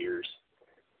my fears.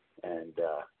 And,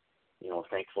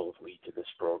 thankful to lead to this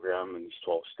program and these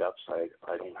 12 steps. I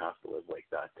don't have to live like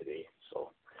that today.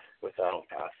 So with that, I'll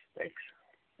pass. Thanks.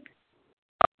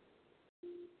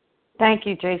 Thank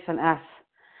you, Jason S.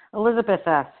 Elizabeth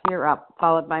S., you're up,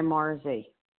 followed by Mara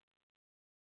Z.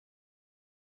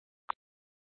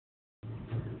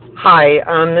 Hi,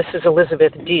 this is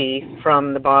Elizabeth D.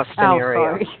 from the Boston area.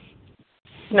 Sorry.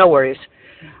 No worries.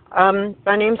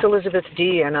 My name's Elizabeth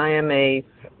D., and I am a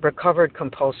recovered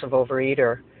compulsive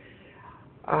overeater.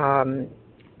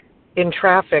 In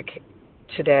traffic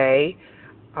today,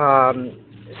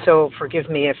 so forgive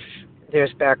me if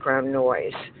there's background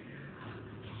noise.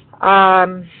 I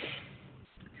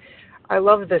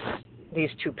love these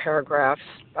two paragraphs.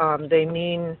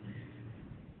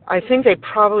 I think they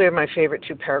probably are my favorite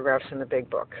two paragraphs in the big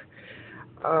book.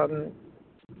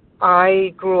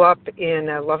 I grew up in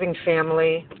a loving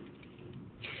family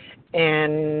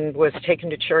and was taken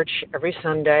to church every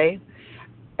Sunday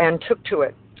and took to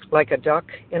it like a duck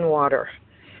in water,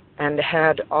 and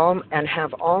have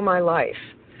all my life.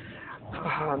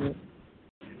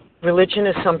 Religion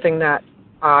is something that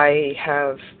I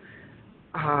have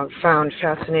found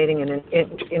fascinating and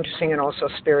interesting, and also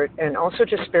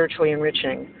just spiritually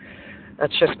enriching.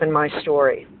 That's just been my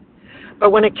story.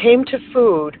 But when it came to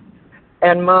food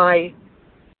and my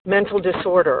mental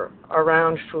disorder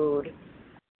around food,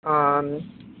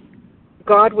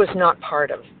 God was not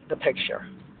part of the picture.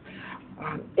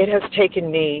 It has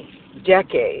taken me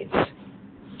decades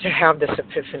to have this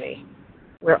epiphany,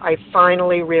 where I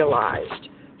finally realized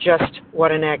just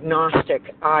what an agnostic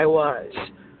I was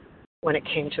when it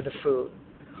came to the food.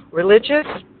 Religious?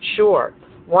 Sure.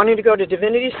 Wanting to go to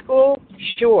divinity school?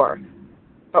 Sure.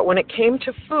 But when it came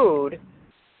to food,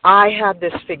 I had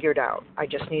this figured out. I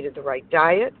just needed the right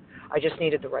diet. I just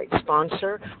needed the right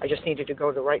sponsor. I just needed to go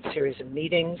to the right series of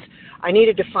meetings. I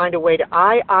needed to find a way to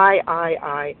I.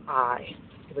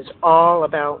 It was all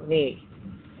about me.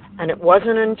 And it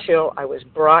wasn't until I was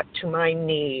brought to my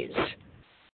knees,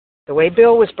 the way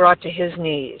Bill was brought to his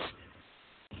knees,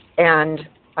 and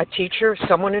a teacher,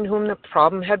 someone in whom the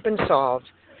problem had been solved,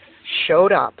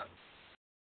 showed up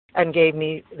and gave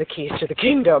me the keys to the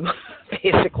kingdom,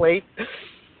 basically.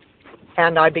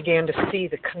 And I began to see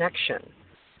the connection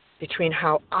between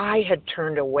how I had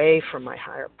turned away from my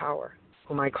higher power,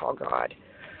 whom I call God.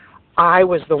 I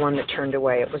was the one that turned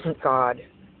away. It wasn't God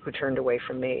who turned away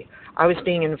from me. I've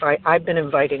been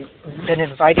invited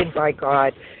by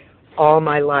God all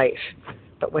my life.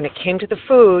 But when it came to the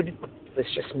food, it was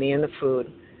just me and the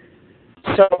food.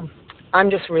 So I'm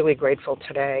just really grateful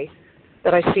today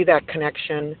that I see that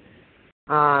connection.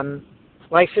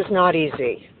 Life is not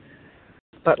easy,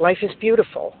 but life is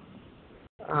beautiful,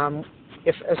 so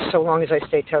long as I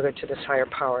stay tethered to this higher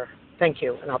power. Thank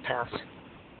you, and I'll pass.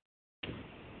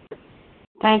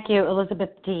 Thank you,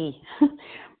 Elizabeth D.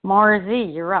 Maura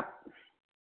Z., you're up.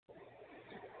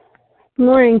 Good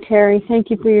morning, Terry.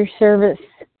 Thank you for your service.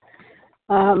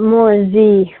 Maura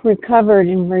Z., recovered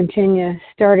in Virginia,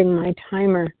 starting my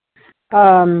timer.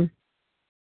 I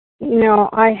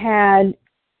had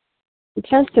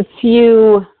just a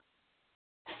few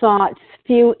thoughts,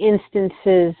 few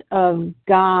instances of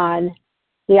God,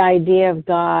 the idea of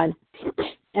God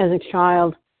as a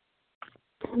child.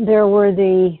 There were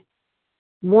the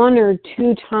 1 or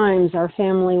 2 times our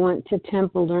family went to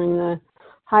temple during the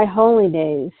High Holy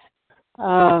Days.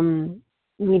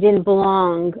 We didn't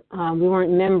belong. We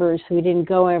weren't members, so we didn't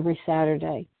go every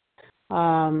Saturday.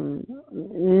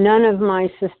 None of my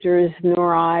sisters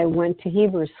nor I went to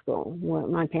Hebrew school.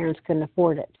 My parents couldn't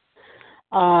afford it.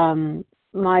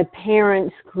 My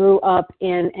parents grew up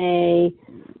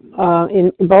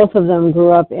both of them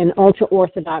grew up in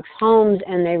ultra-Orthodox homes,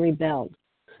 and they rebelled.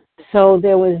 So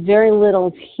there was very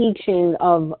little teaching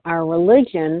of our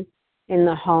religion in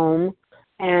the home,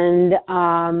 and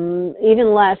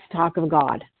even less talk of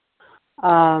God.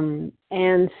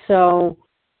 And so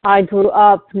I grew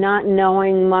up not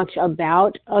knowing much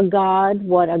about a God,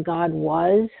 what a God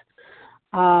was.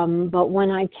 But when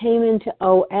I came into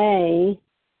OA,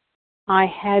 I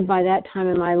had, by that time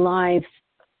in my life,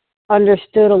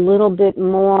 understood a little bit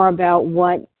more about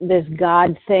what this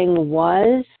God thing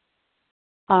was.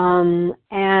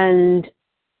 And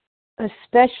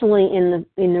especially in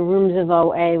the rooms of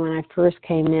OA when I first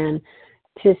came in,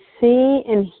 to see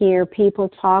and hear people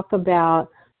talk about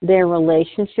their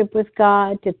relationship with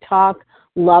God, to talk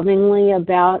lovingly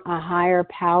about a higher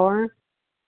power,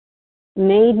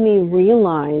 made me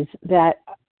realize that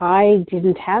I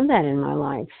didn't have that in my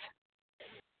life.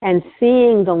 And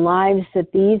seeing the lives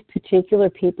that these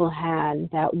particular people had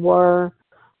that were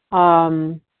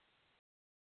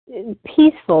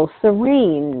peaceful,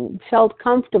 serene, felt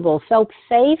comfortable, felt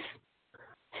safe.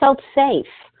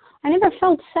 I never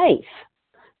felt safe.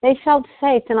 They felt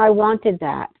safe, and I wanted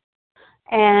that.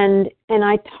 And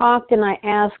I talked and I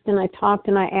asked and I talked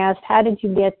and I asked, how did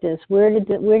you get this? Where does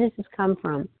this come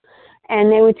from?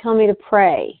 And they would tell me to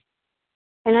pray.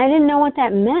 And I didn't know what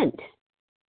that meant.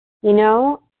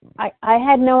 I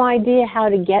had no idea how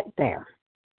to get there.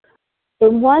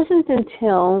 It wasn't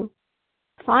until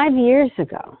 5 years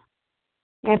ago,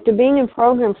 after being in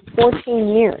program for 14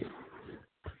 years,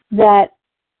 that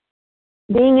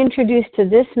being introduced to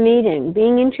this meeting,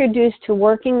 being introduced to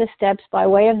working the steps by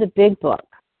way of the Big Book,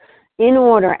 in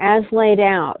order as laid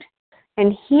out,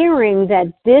 and hearing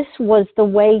that this was the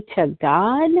way to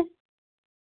God,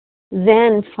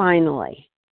 then finally,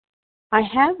 I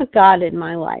have a God in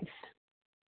my life.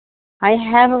 I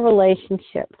have a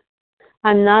relationship.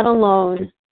 I'm not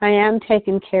alone. I am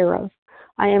taken care of.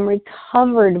 I am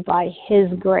recovered by His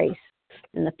grace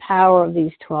and the power of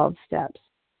these 12 steps.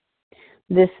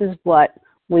 This is what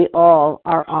we all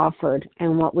are offered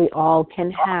and what we all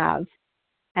can have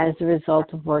as a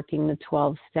result of working the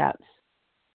 12 steps.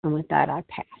 And with that, I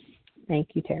pass. Thank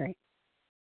you, Terry.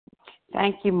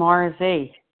 Thank you, Mara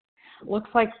Z. Looks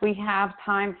like we have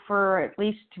time for at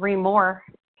least 3 more.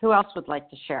 Who else would like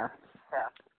to share?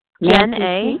 Jen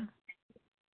A.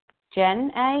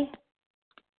 Jen A?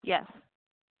 Yes.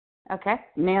 Okay.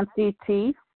 Nancy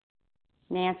T.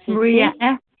 Nancy Maria T.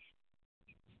 F.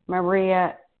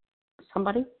 Maria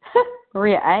somebody?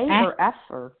 Maria A F. or F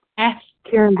or F.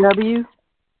 Karen W.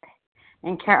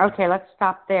 And Karen. Okay, let's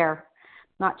stop there.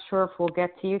 Not sure if we'll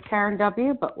get to you, Karen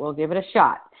W., but we'll give it a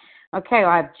shot. Okay,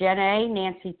 I have Jen A,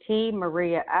 Nancy T,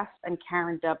 Maria F, and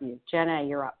Karen W. Jen A,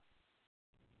 you're up.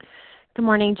 Good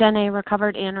morning, Jen A,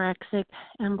 recovered anorexic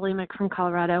and bulimic from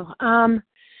Colorado.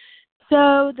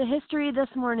 So the history this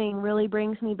morning really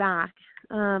brings me back,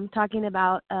 talking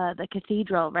about the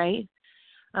cathedral, right?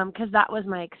 Because that was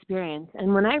my experience.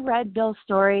 And when I read Bill's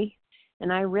story,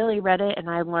 and I really read it, and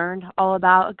I learned all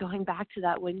about going back to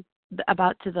that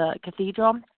to the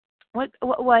cathedral,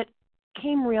 what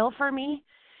came real for me,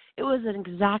 it was an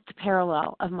exact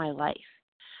parallel of my life.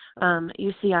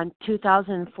 You see, on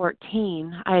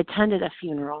 2014, I attended a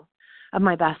funeral of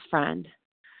my best friend.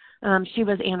 She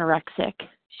was anorexic.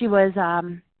 She was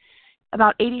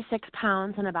about 86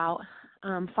 pounds and about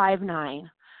 5'9".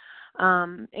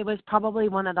 It was probably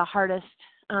one of the hardest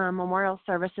memorial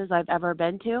services I've ever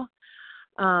been to.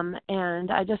 And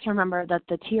I just remember that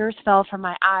the tears fell from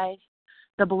my eyes,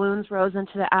 the balloons rose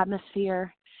into the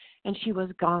atmosphere, and she was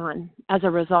gone as a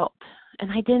result.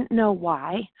 And I didn't know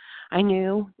why. I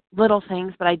knew little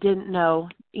things, but I didn't know,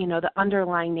 the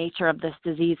underlying nature of this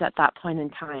disease at that point in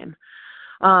time.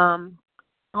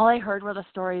 All I heard were the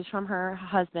stories from her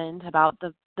husband about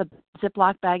the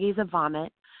Ziploc baggies of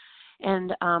vomit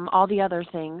and all the other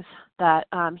things that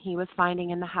he was finding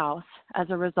in the house as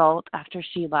a result after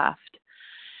she left.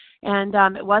 And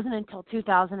it wasn't until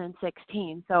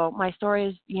 2016. So my story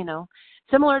is,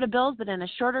 similar to Bill's, but in a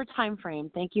shorter time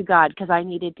frame. Thank you, God, because I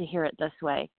needed to hear it this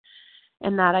way.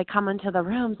 And that I come into the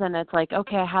rooms and it's like,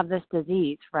 okay, I have this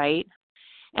disease, right?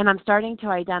 And I'm starting to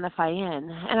identify in.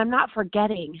 And I'm not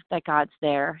forgetting that God's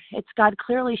there. It's God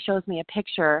clearly shows me a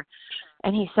picture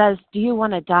and He says, do you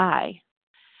want to die?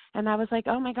 And I was like,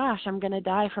 oh my gosh, I'm going to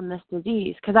die from this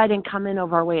disease, because I didn't come in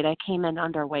overweight. I came in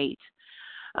underweight.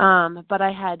 But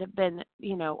I had been,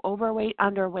 overweight,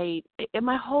 underweight. In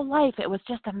my whole life, it was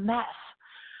just a mess.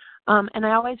 And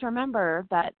I always remember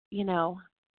that,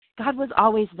 God was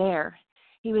always there.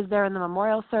 He was there in the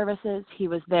memorial services. He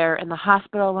was there in the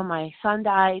hospital when my son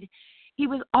died. He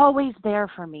was always there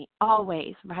for me,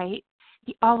 always, right?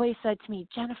 He always said to me,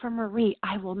 Jennifer Marie,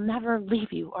 I will never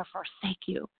leave you or forsake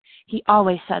you. He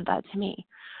always said that to me.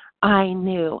 I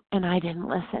knew, and I didn't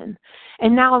listen.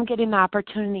 And now I'm getting the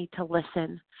opportunity to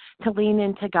listen, to lean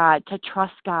into God, to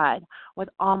trust God with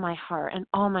all my heart and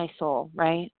all my soul,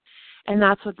 right? And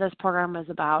that's what this program is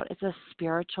about. It's a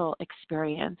spiritual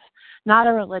experience, not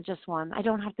a religious one. I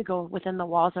don't have to go within the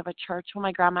walls of a church. When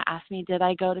my grandma asked me, did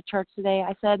I go to church today?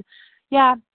 I said,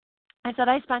 yeah. I said,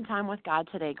 I spent time with God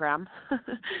today, Graham.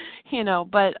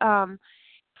 But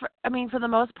for the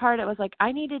most part, it was like,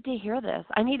 I needed to hear this.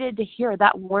 I needed to hear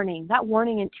that warning. That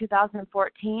warning in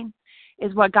 2014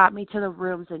 is what got me to the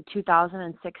rooms in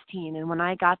 2016. And when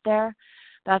I got there,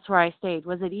 that's where I stayed.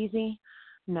 Was it easy?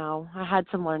 No, I had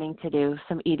some learning to do,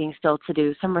 some eating still to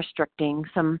do, some restricting,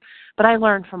 but I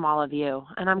learned from all of you,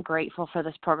 and I'm grateful for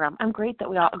this program. I'm grateful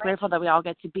that we all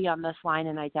get to be on this line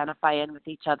and identify in with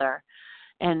each other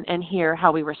and hear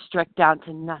how we restrict down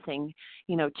to nothing,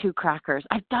 2 crackers.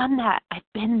 I've done that. I've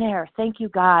been there. Thank you,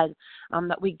 God,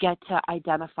 that we get to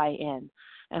identify in.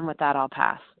 And with that, I'll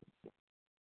pass.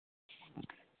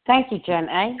 Thank you, Jen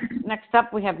A. Next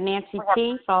up, we have Nancy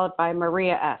T, followed by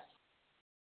Maria S.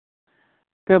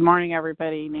 Good morning,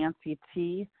 everybody. Nancy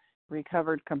T,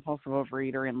 recovered compulsive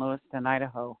overeater in Lewiston,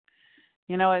 Idaho.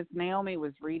 As Naomi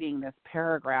was reading this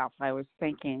paragraph, I was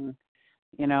thinking,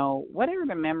 what are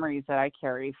the memories that I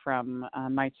carry from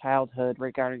my childhood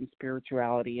regarding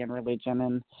spirituality and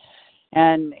religion?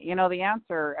 And the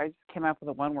answer, I just came up with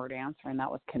a one-word answer, and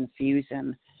that was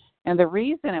confusion. And the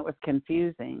reason it was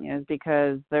confusing is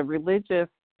because the religious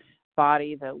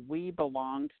body that we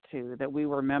belonged to, that we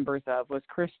were members of, was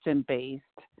Christian-based.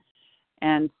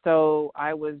 And so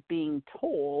I was being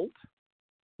told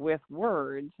with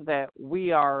words that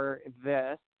we are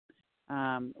this,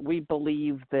 we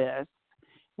believe this,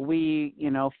 we,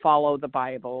 follow the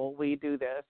Bible, we do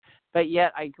this. But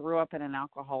yet I grew up in an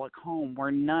alcoholic home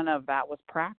where none of that was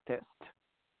practiced.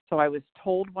 So I was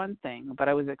told one thing, but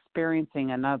I was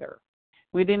experiencing another.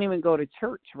 We didn't even go to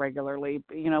church regularly.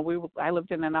 I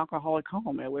lived in an alcoholic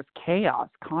home. It was chaos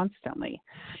constantly.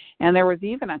 And there was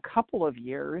even a couple of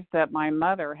years that my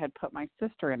mother had put my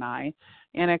sister and I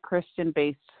in a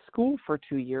Christian-based school for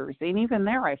 2 years. And even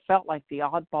there, I felt like the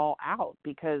oddball out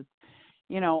because,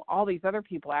 all these other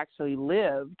people actually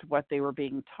lived what they were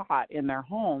being taught in their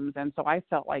homes. And so I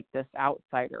felt like this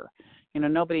outsider.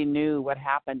 Nobody knew what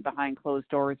happened behind closed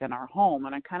doors in our home.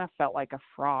 And I kind of felt like a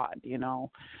fraud,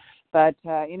 But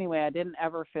anyway, I didn't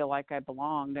ever feel like I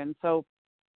belonged. And so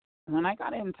when I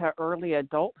got into early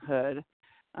adulthood,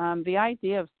 the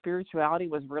idea of spirituality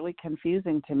was really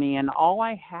confusing to me. And all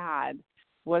I had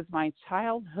was my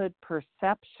childhood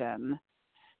perception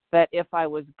that if I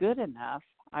was good enough,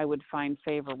 I would find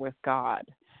favor with God.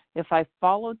 If I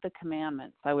followed the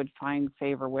commandments, I would find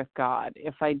favor with God.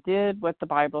 If I did what the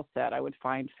Bible said, I would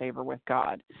find favor with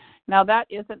God. Now, that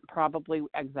isn't probably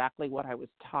exactly what I was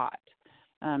taught.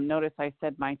 Notice I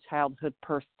said my childhood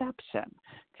perception,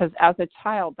 because as a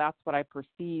child, that's what I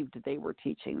perceived they were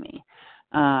teaching me.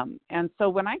 And so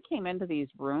when I came into these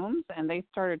rooms and they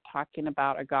started talking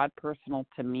about a God personal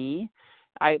to me,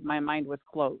 my mind was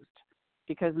closed.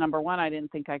 Because number one, I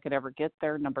didn't think I could ever get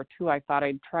there. Number two, I thought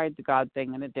I'd tried the God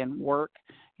thing and it didn't work.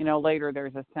 Later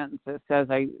there's a sentence that says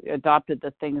I adopted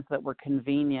the things that were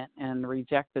convenient and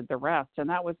rejected the rest. And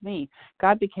that was me.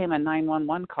 God became a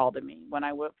 911 call to me. When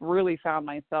I really found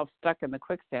myself stuck in the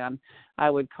quicksand, I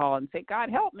would call and say, God,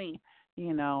 help me,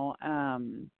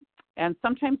 and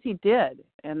sometimes he did.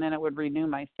 And then it would renew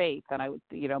my faith. And I would,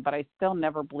 but I still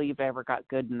never believed I ever got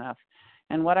good enough.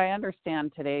 And what I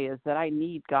understand today is that I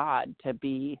need God to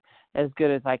be as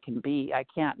good as I can be. I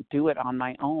can't do it on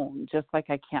my own, just like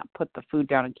I can't put the food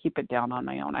down and keep it down on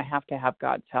my own. I have to have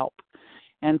God's help.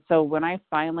 And so when I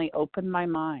finally opened my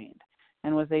mind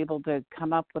and was able to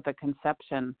come up with a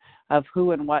conception of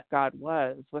who and what God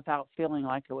was without feeling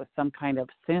like it was some kind of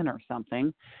sin or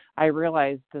something, I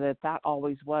realized that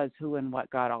always was who and what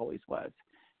God always was.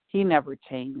 He never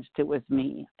changed. It was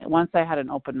me. Once I had an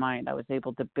open mind, I was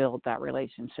able to build that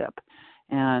relationship.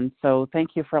 And so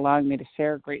thank you for allowing me to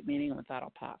share. Great meeting. With that,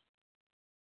 I'll pass.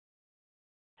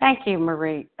 Thank you,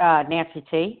 Nancy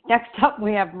T. Next up,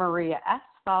 we have Maria S.,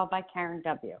 followed by Karen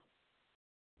W.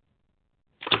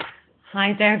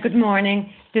 Hi there. Good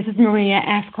morning. This is Maria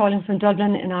F. calling from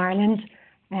Dublin in Ireland.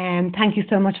 Thank you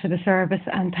so much for the service,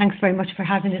 and thanks very much for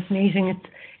having this meeting.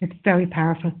 It's very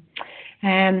powerful.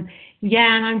 And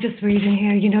I'm just reading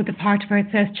here, the part where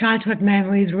it says childhood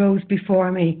memories rose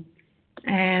before me.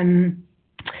 And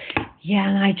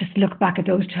I just look back at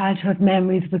those childhood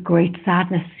memories with great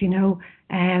sadness,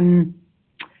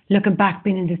 looking back,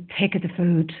 being in the thick of the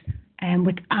food,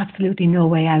 with absolutely no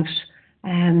way out.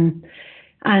 And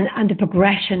the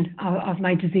progression of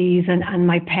my disease and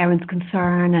my parents'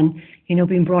 concern and,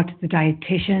 being brought to the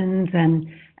dietitians and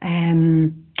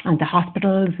the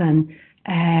hospitals and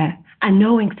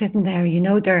knowing sitting there,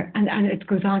 there, and it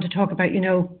goes on to talk about,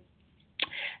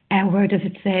 where does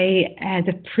it say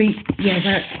the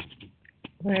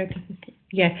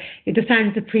sound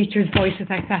of the preacher's voice as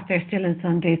I sat there still on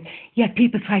Sundays. Yet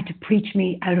people tried to preach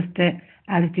me out of the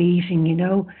eating,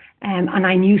 and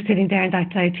I knew sitting there in that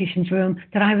dietitian's room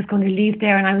that I was going to leave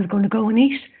there and I was going to go and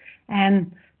eat,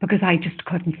 because I just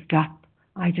couldn't stop.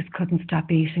 I just couldn't stop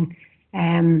eating.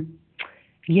 And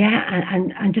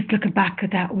just looking back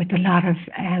at that with a lot of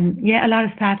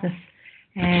sadness.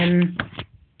 And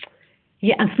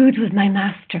food was my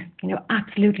master,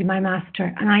 absolutely my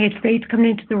master. And I had faith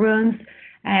coming into the rooms,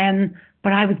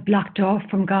 but I was blocked off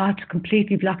from God,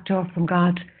 completely blocked off from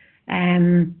God.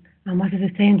 And what does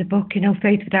it say in the book?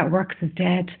 Faith without works is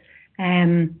dead.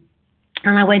 And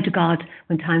I went to God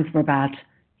when times were bad.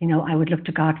 I would look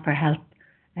to God for help.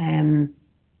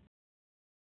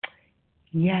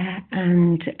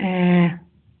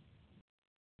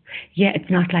 It's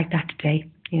not like that today.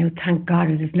 Thank God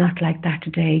it is not like that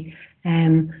today.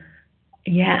 And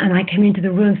I came into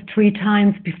the rooms 3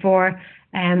 times before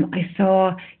I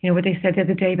saw, what they said the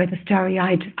other day about the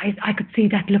starry-eyed. I could see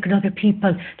that look at other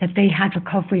people, that they had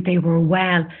recovery, they were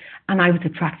well, and I was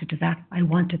attracted to that. I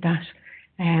wanted that.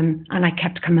 And I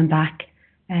kept coming back.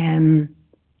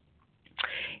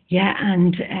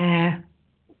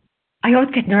 I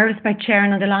always get nervous about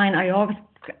sharing on the line. I always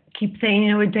keep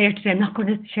saying, a day or today, I'm not going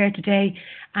to share today,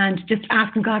 and just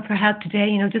asking God for help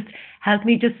today, just help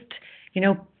me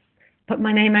put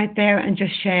my name out there and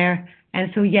just share. And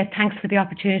so, thanks for the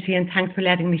opportunity and thanks for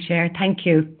letting me share. Thank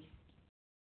you.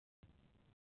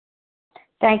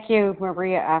 Thank you,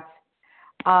 Maria F.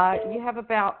 You have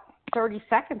about 30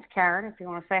 seconds, Karen, if you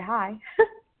want to say hi.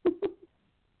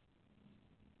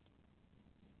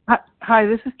 Hi,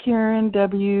 this is Karen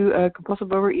W., a compulsive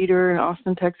overeater in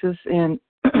Austin, Texas, and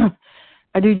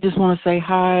I do just want to say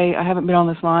hi. I haven't been on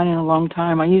this line in a long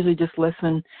time. I usually just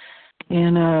listen,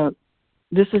 and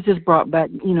this has just brought back,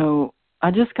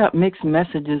 I just got mixed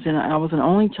messages, and I was an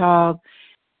only child,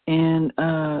 and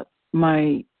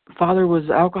my father was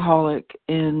alcoholic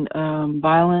and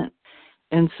violent,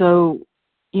 and so,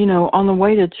 on the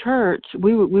way to church,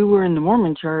 we were in the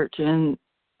Mormon church, and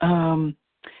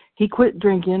he quit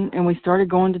drinking, and we started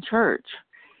going to church.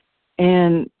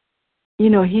 And,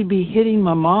 he'd be hitting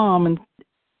my mom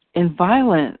and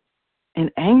violent and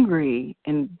angry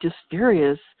and just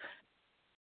furious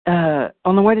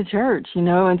on the way to church,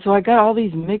 And so I got all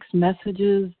these mixed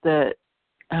messages that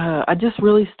I just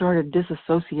really started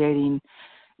disassociating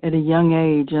at a young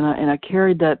age. And I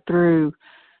carried that through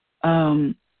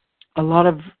a lot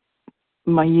of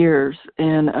my years.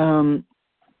 And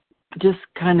just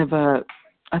kind of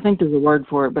I think there's a word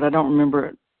for it, but I don't remember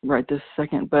it right this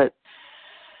second. But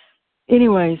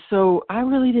anyway, so I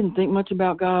really didn't think much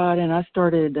about God, and I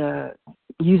started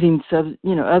using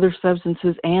other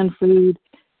substances and food,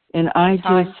 and I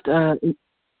just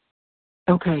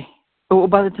okay. Well,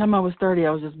 by the time I was 30,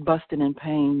 I was just busting in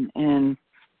pain, and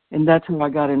that's how I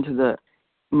got into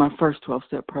my first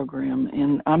 12-step program,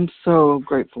 and I'm so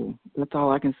grateful. That's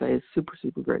all I can say is super,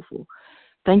 super grateful.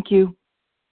 Thank you.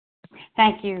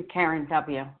 Thank you, Karen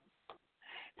W.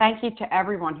 Thank you to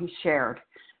everyone who shared.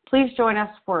 Please join us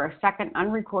for a second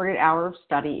unrecorded hour of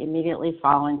study immediately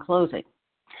following closing.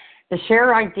 The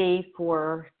share ID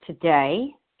for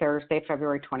today, Thursday,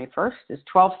 February 21st, is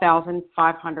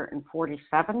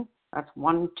 12,547. That's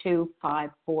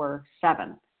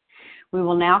 12547. We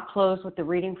will now close with the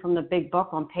reading from the Big Book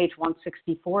on page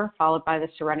 164, followed by the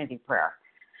Serenity Prayer.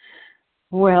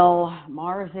 Will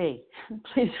Marzi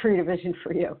please read a vision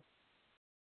for you?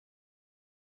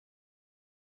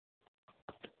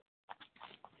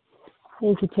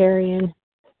 Thank you, Terry Ann,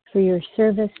 for your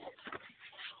service.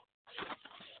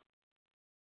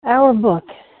 Our book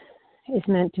is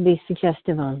meant to be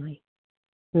suggestive only.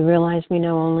 We realize we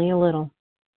know only a little.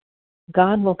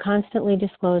 God will constantly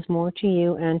disclose more to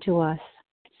you and to us.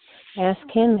 Ask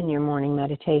Him in your morning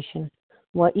meditation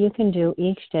what you can do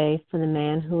each day for the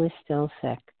man who is still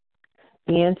sick.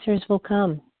 The answers will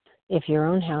come if your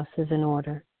own house is in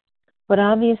order. But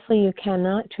obviously you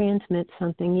cannot transmit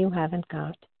something you haven't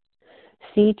got.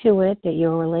 See to it that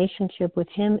your relationship with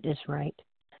Him is right,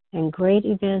 and great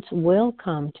events will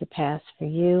come to pass for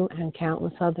you and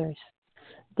countless others.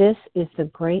 This is the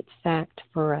great fact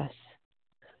for us.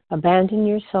 Abandon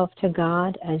yourself to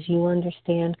God as you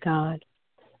understand God.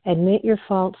 Admit your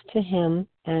faults to Him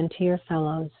and to your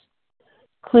fellows.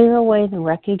 Clear away the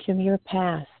wreckage of your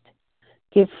past.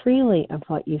 Give freely of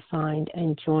what you find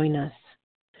and join us.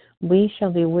 We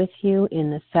shall be with you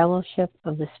in the fellowship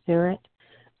of the Spirit,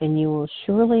 and you will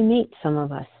surely meet some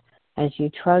of us as you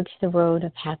trudge the road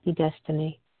of happy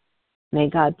destiny. May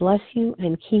God bless you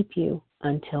and keep you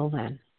until then.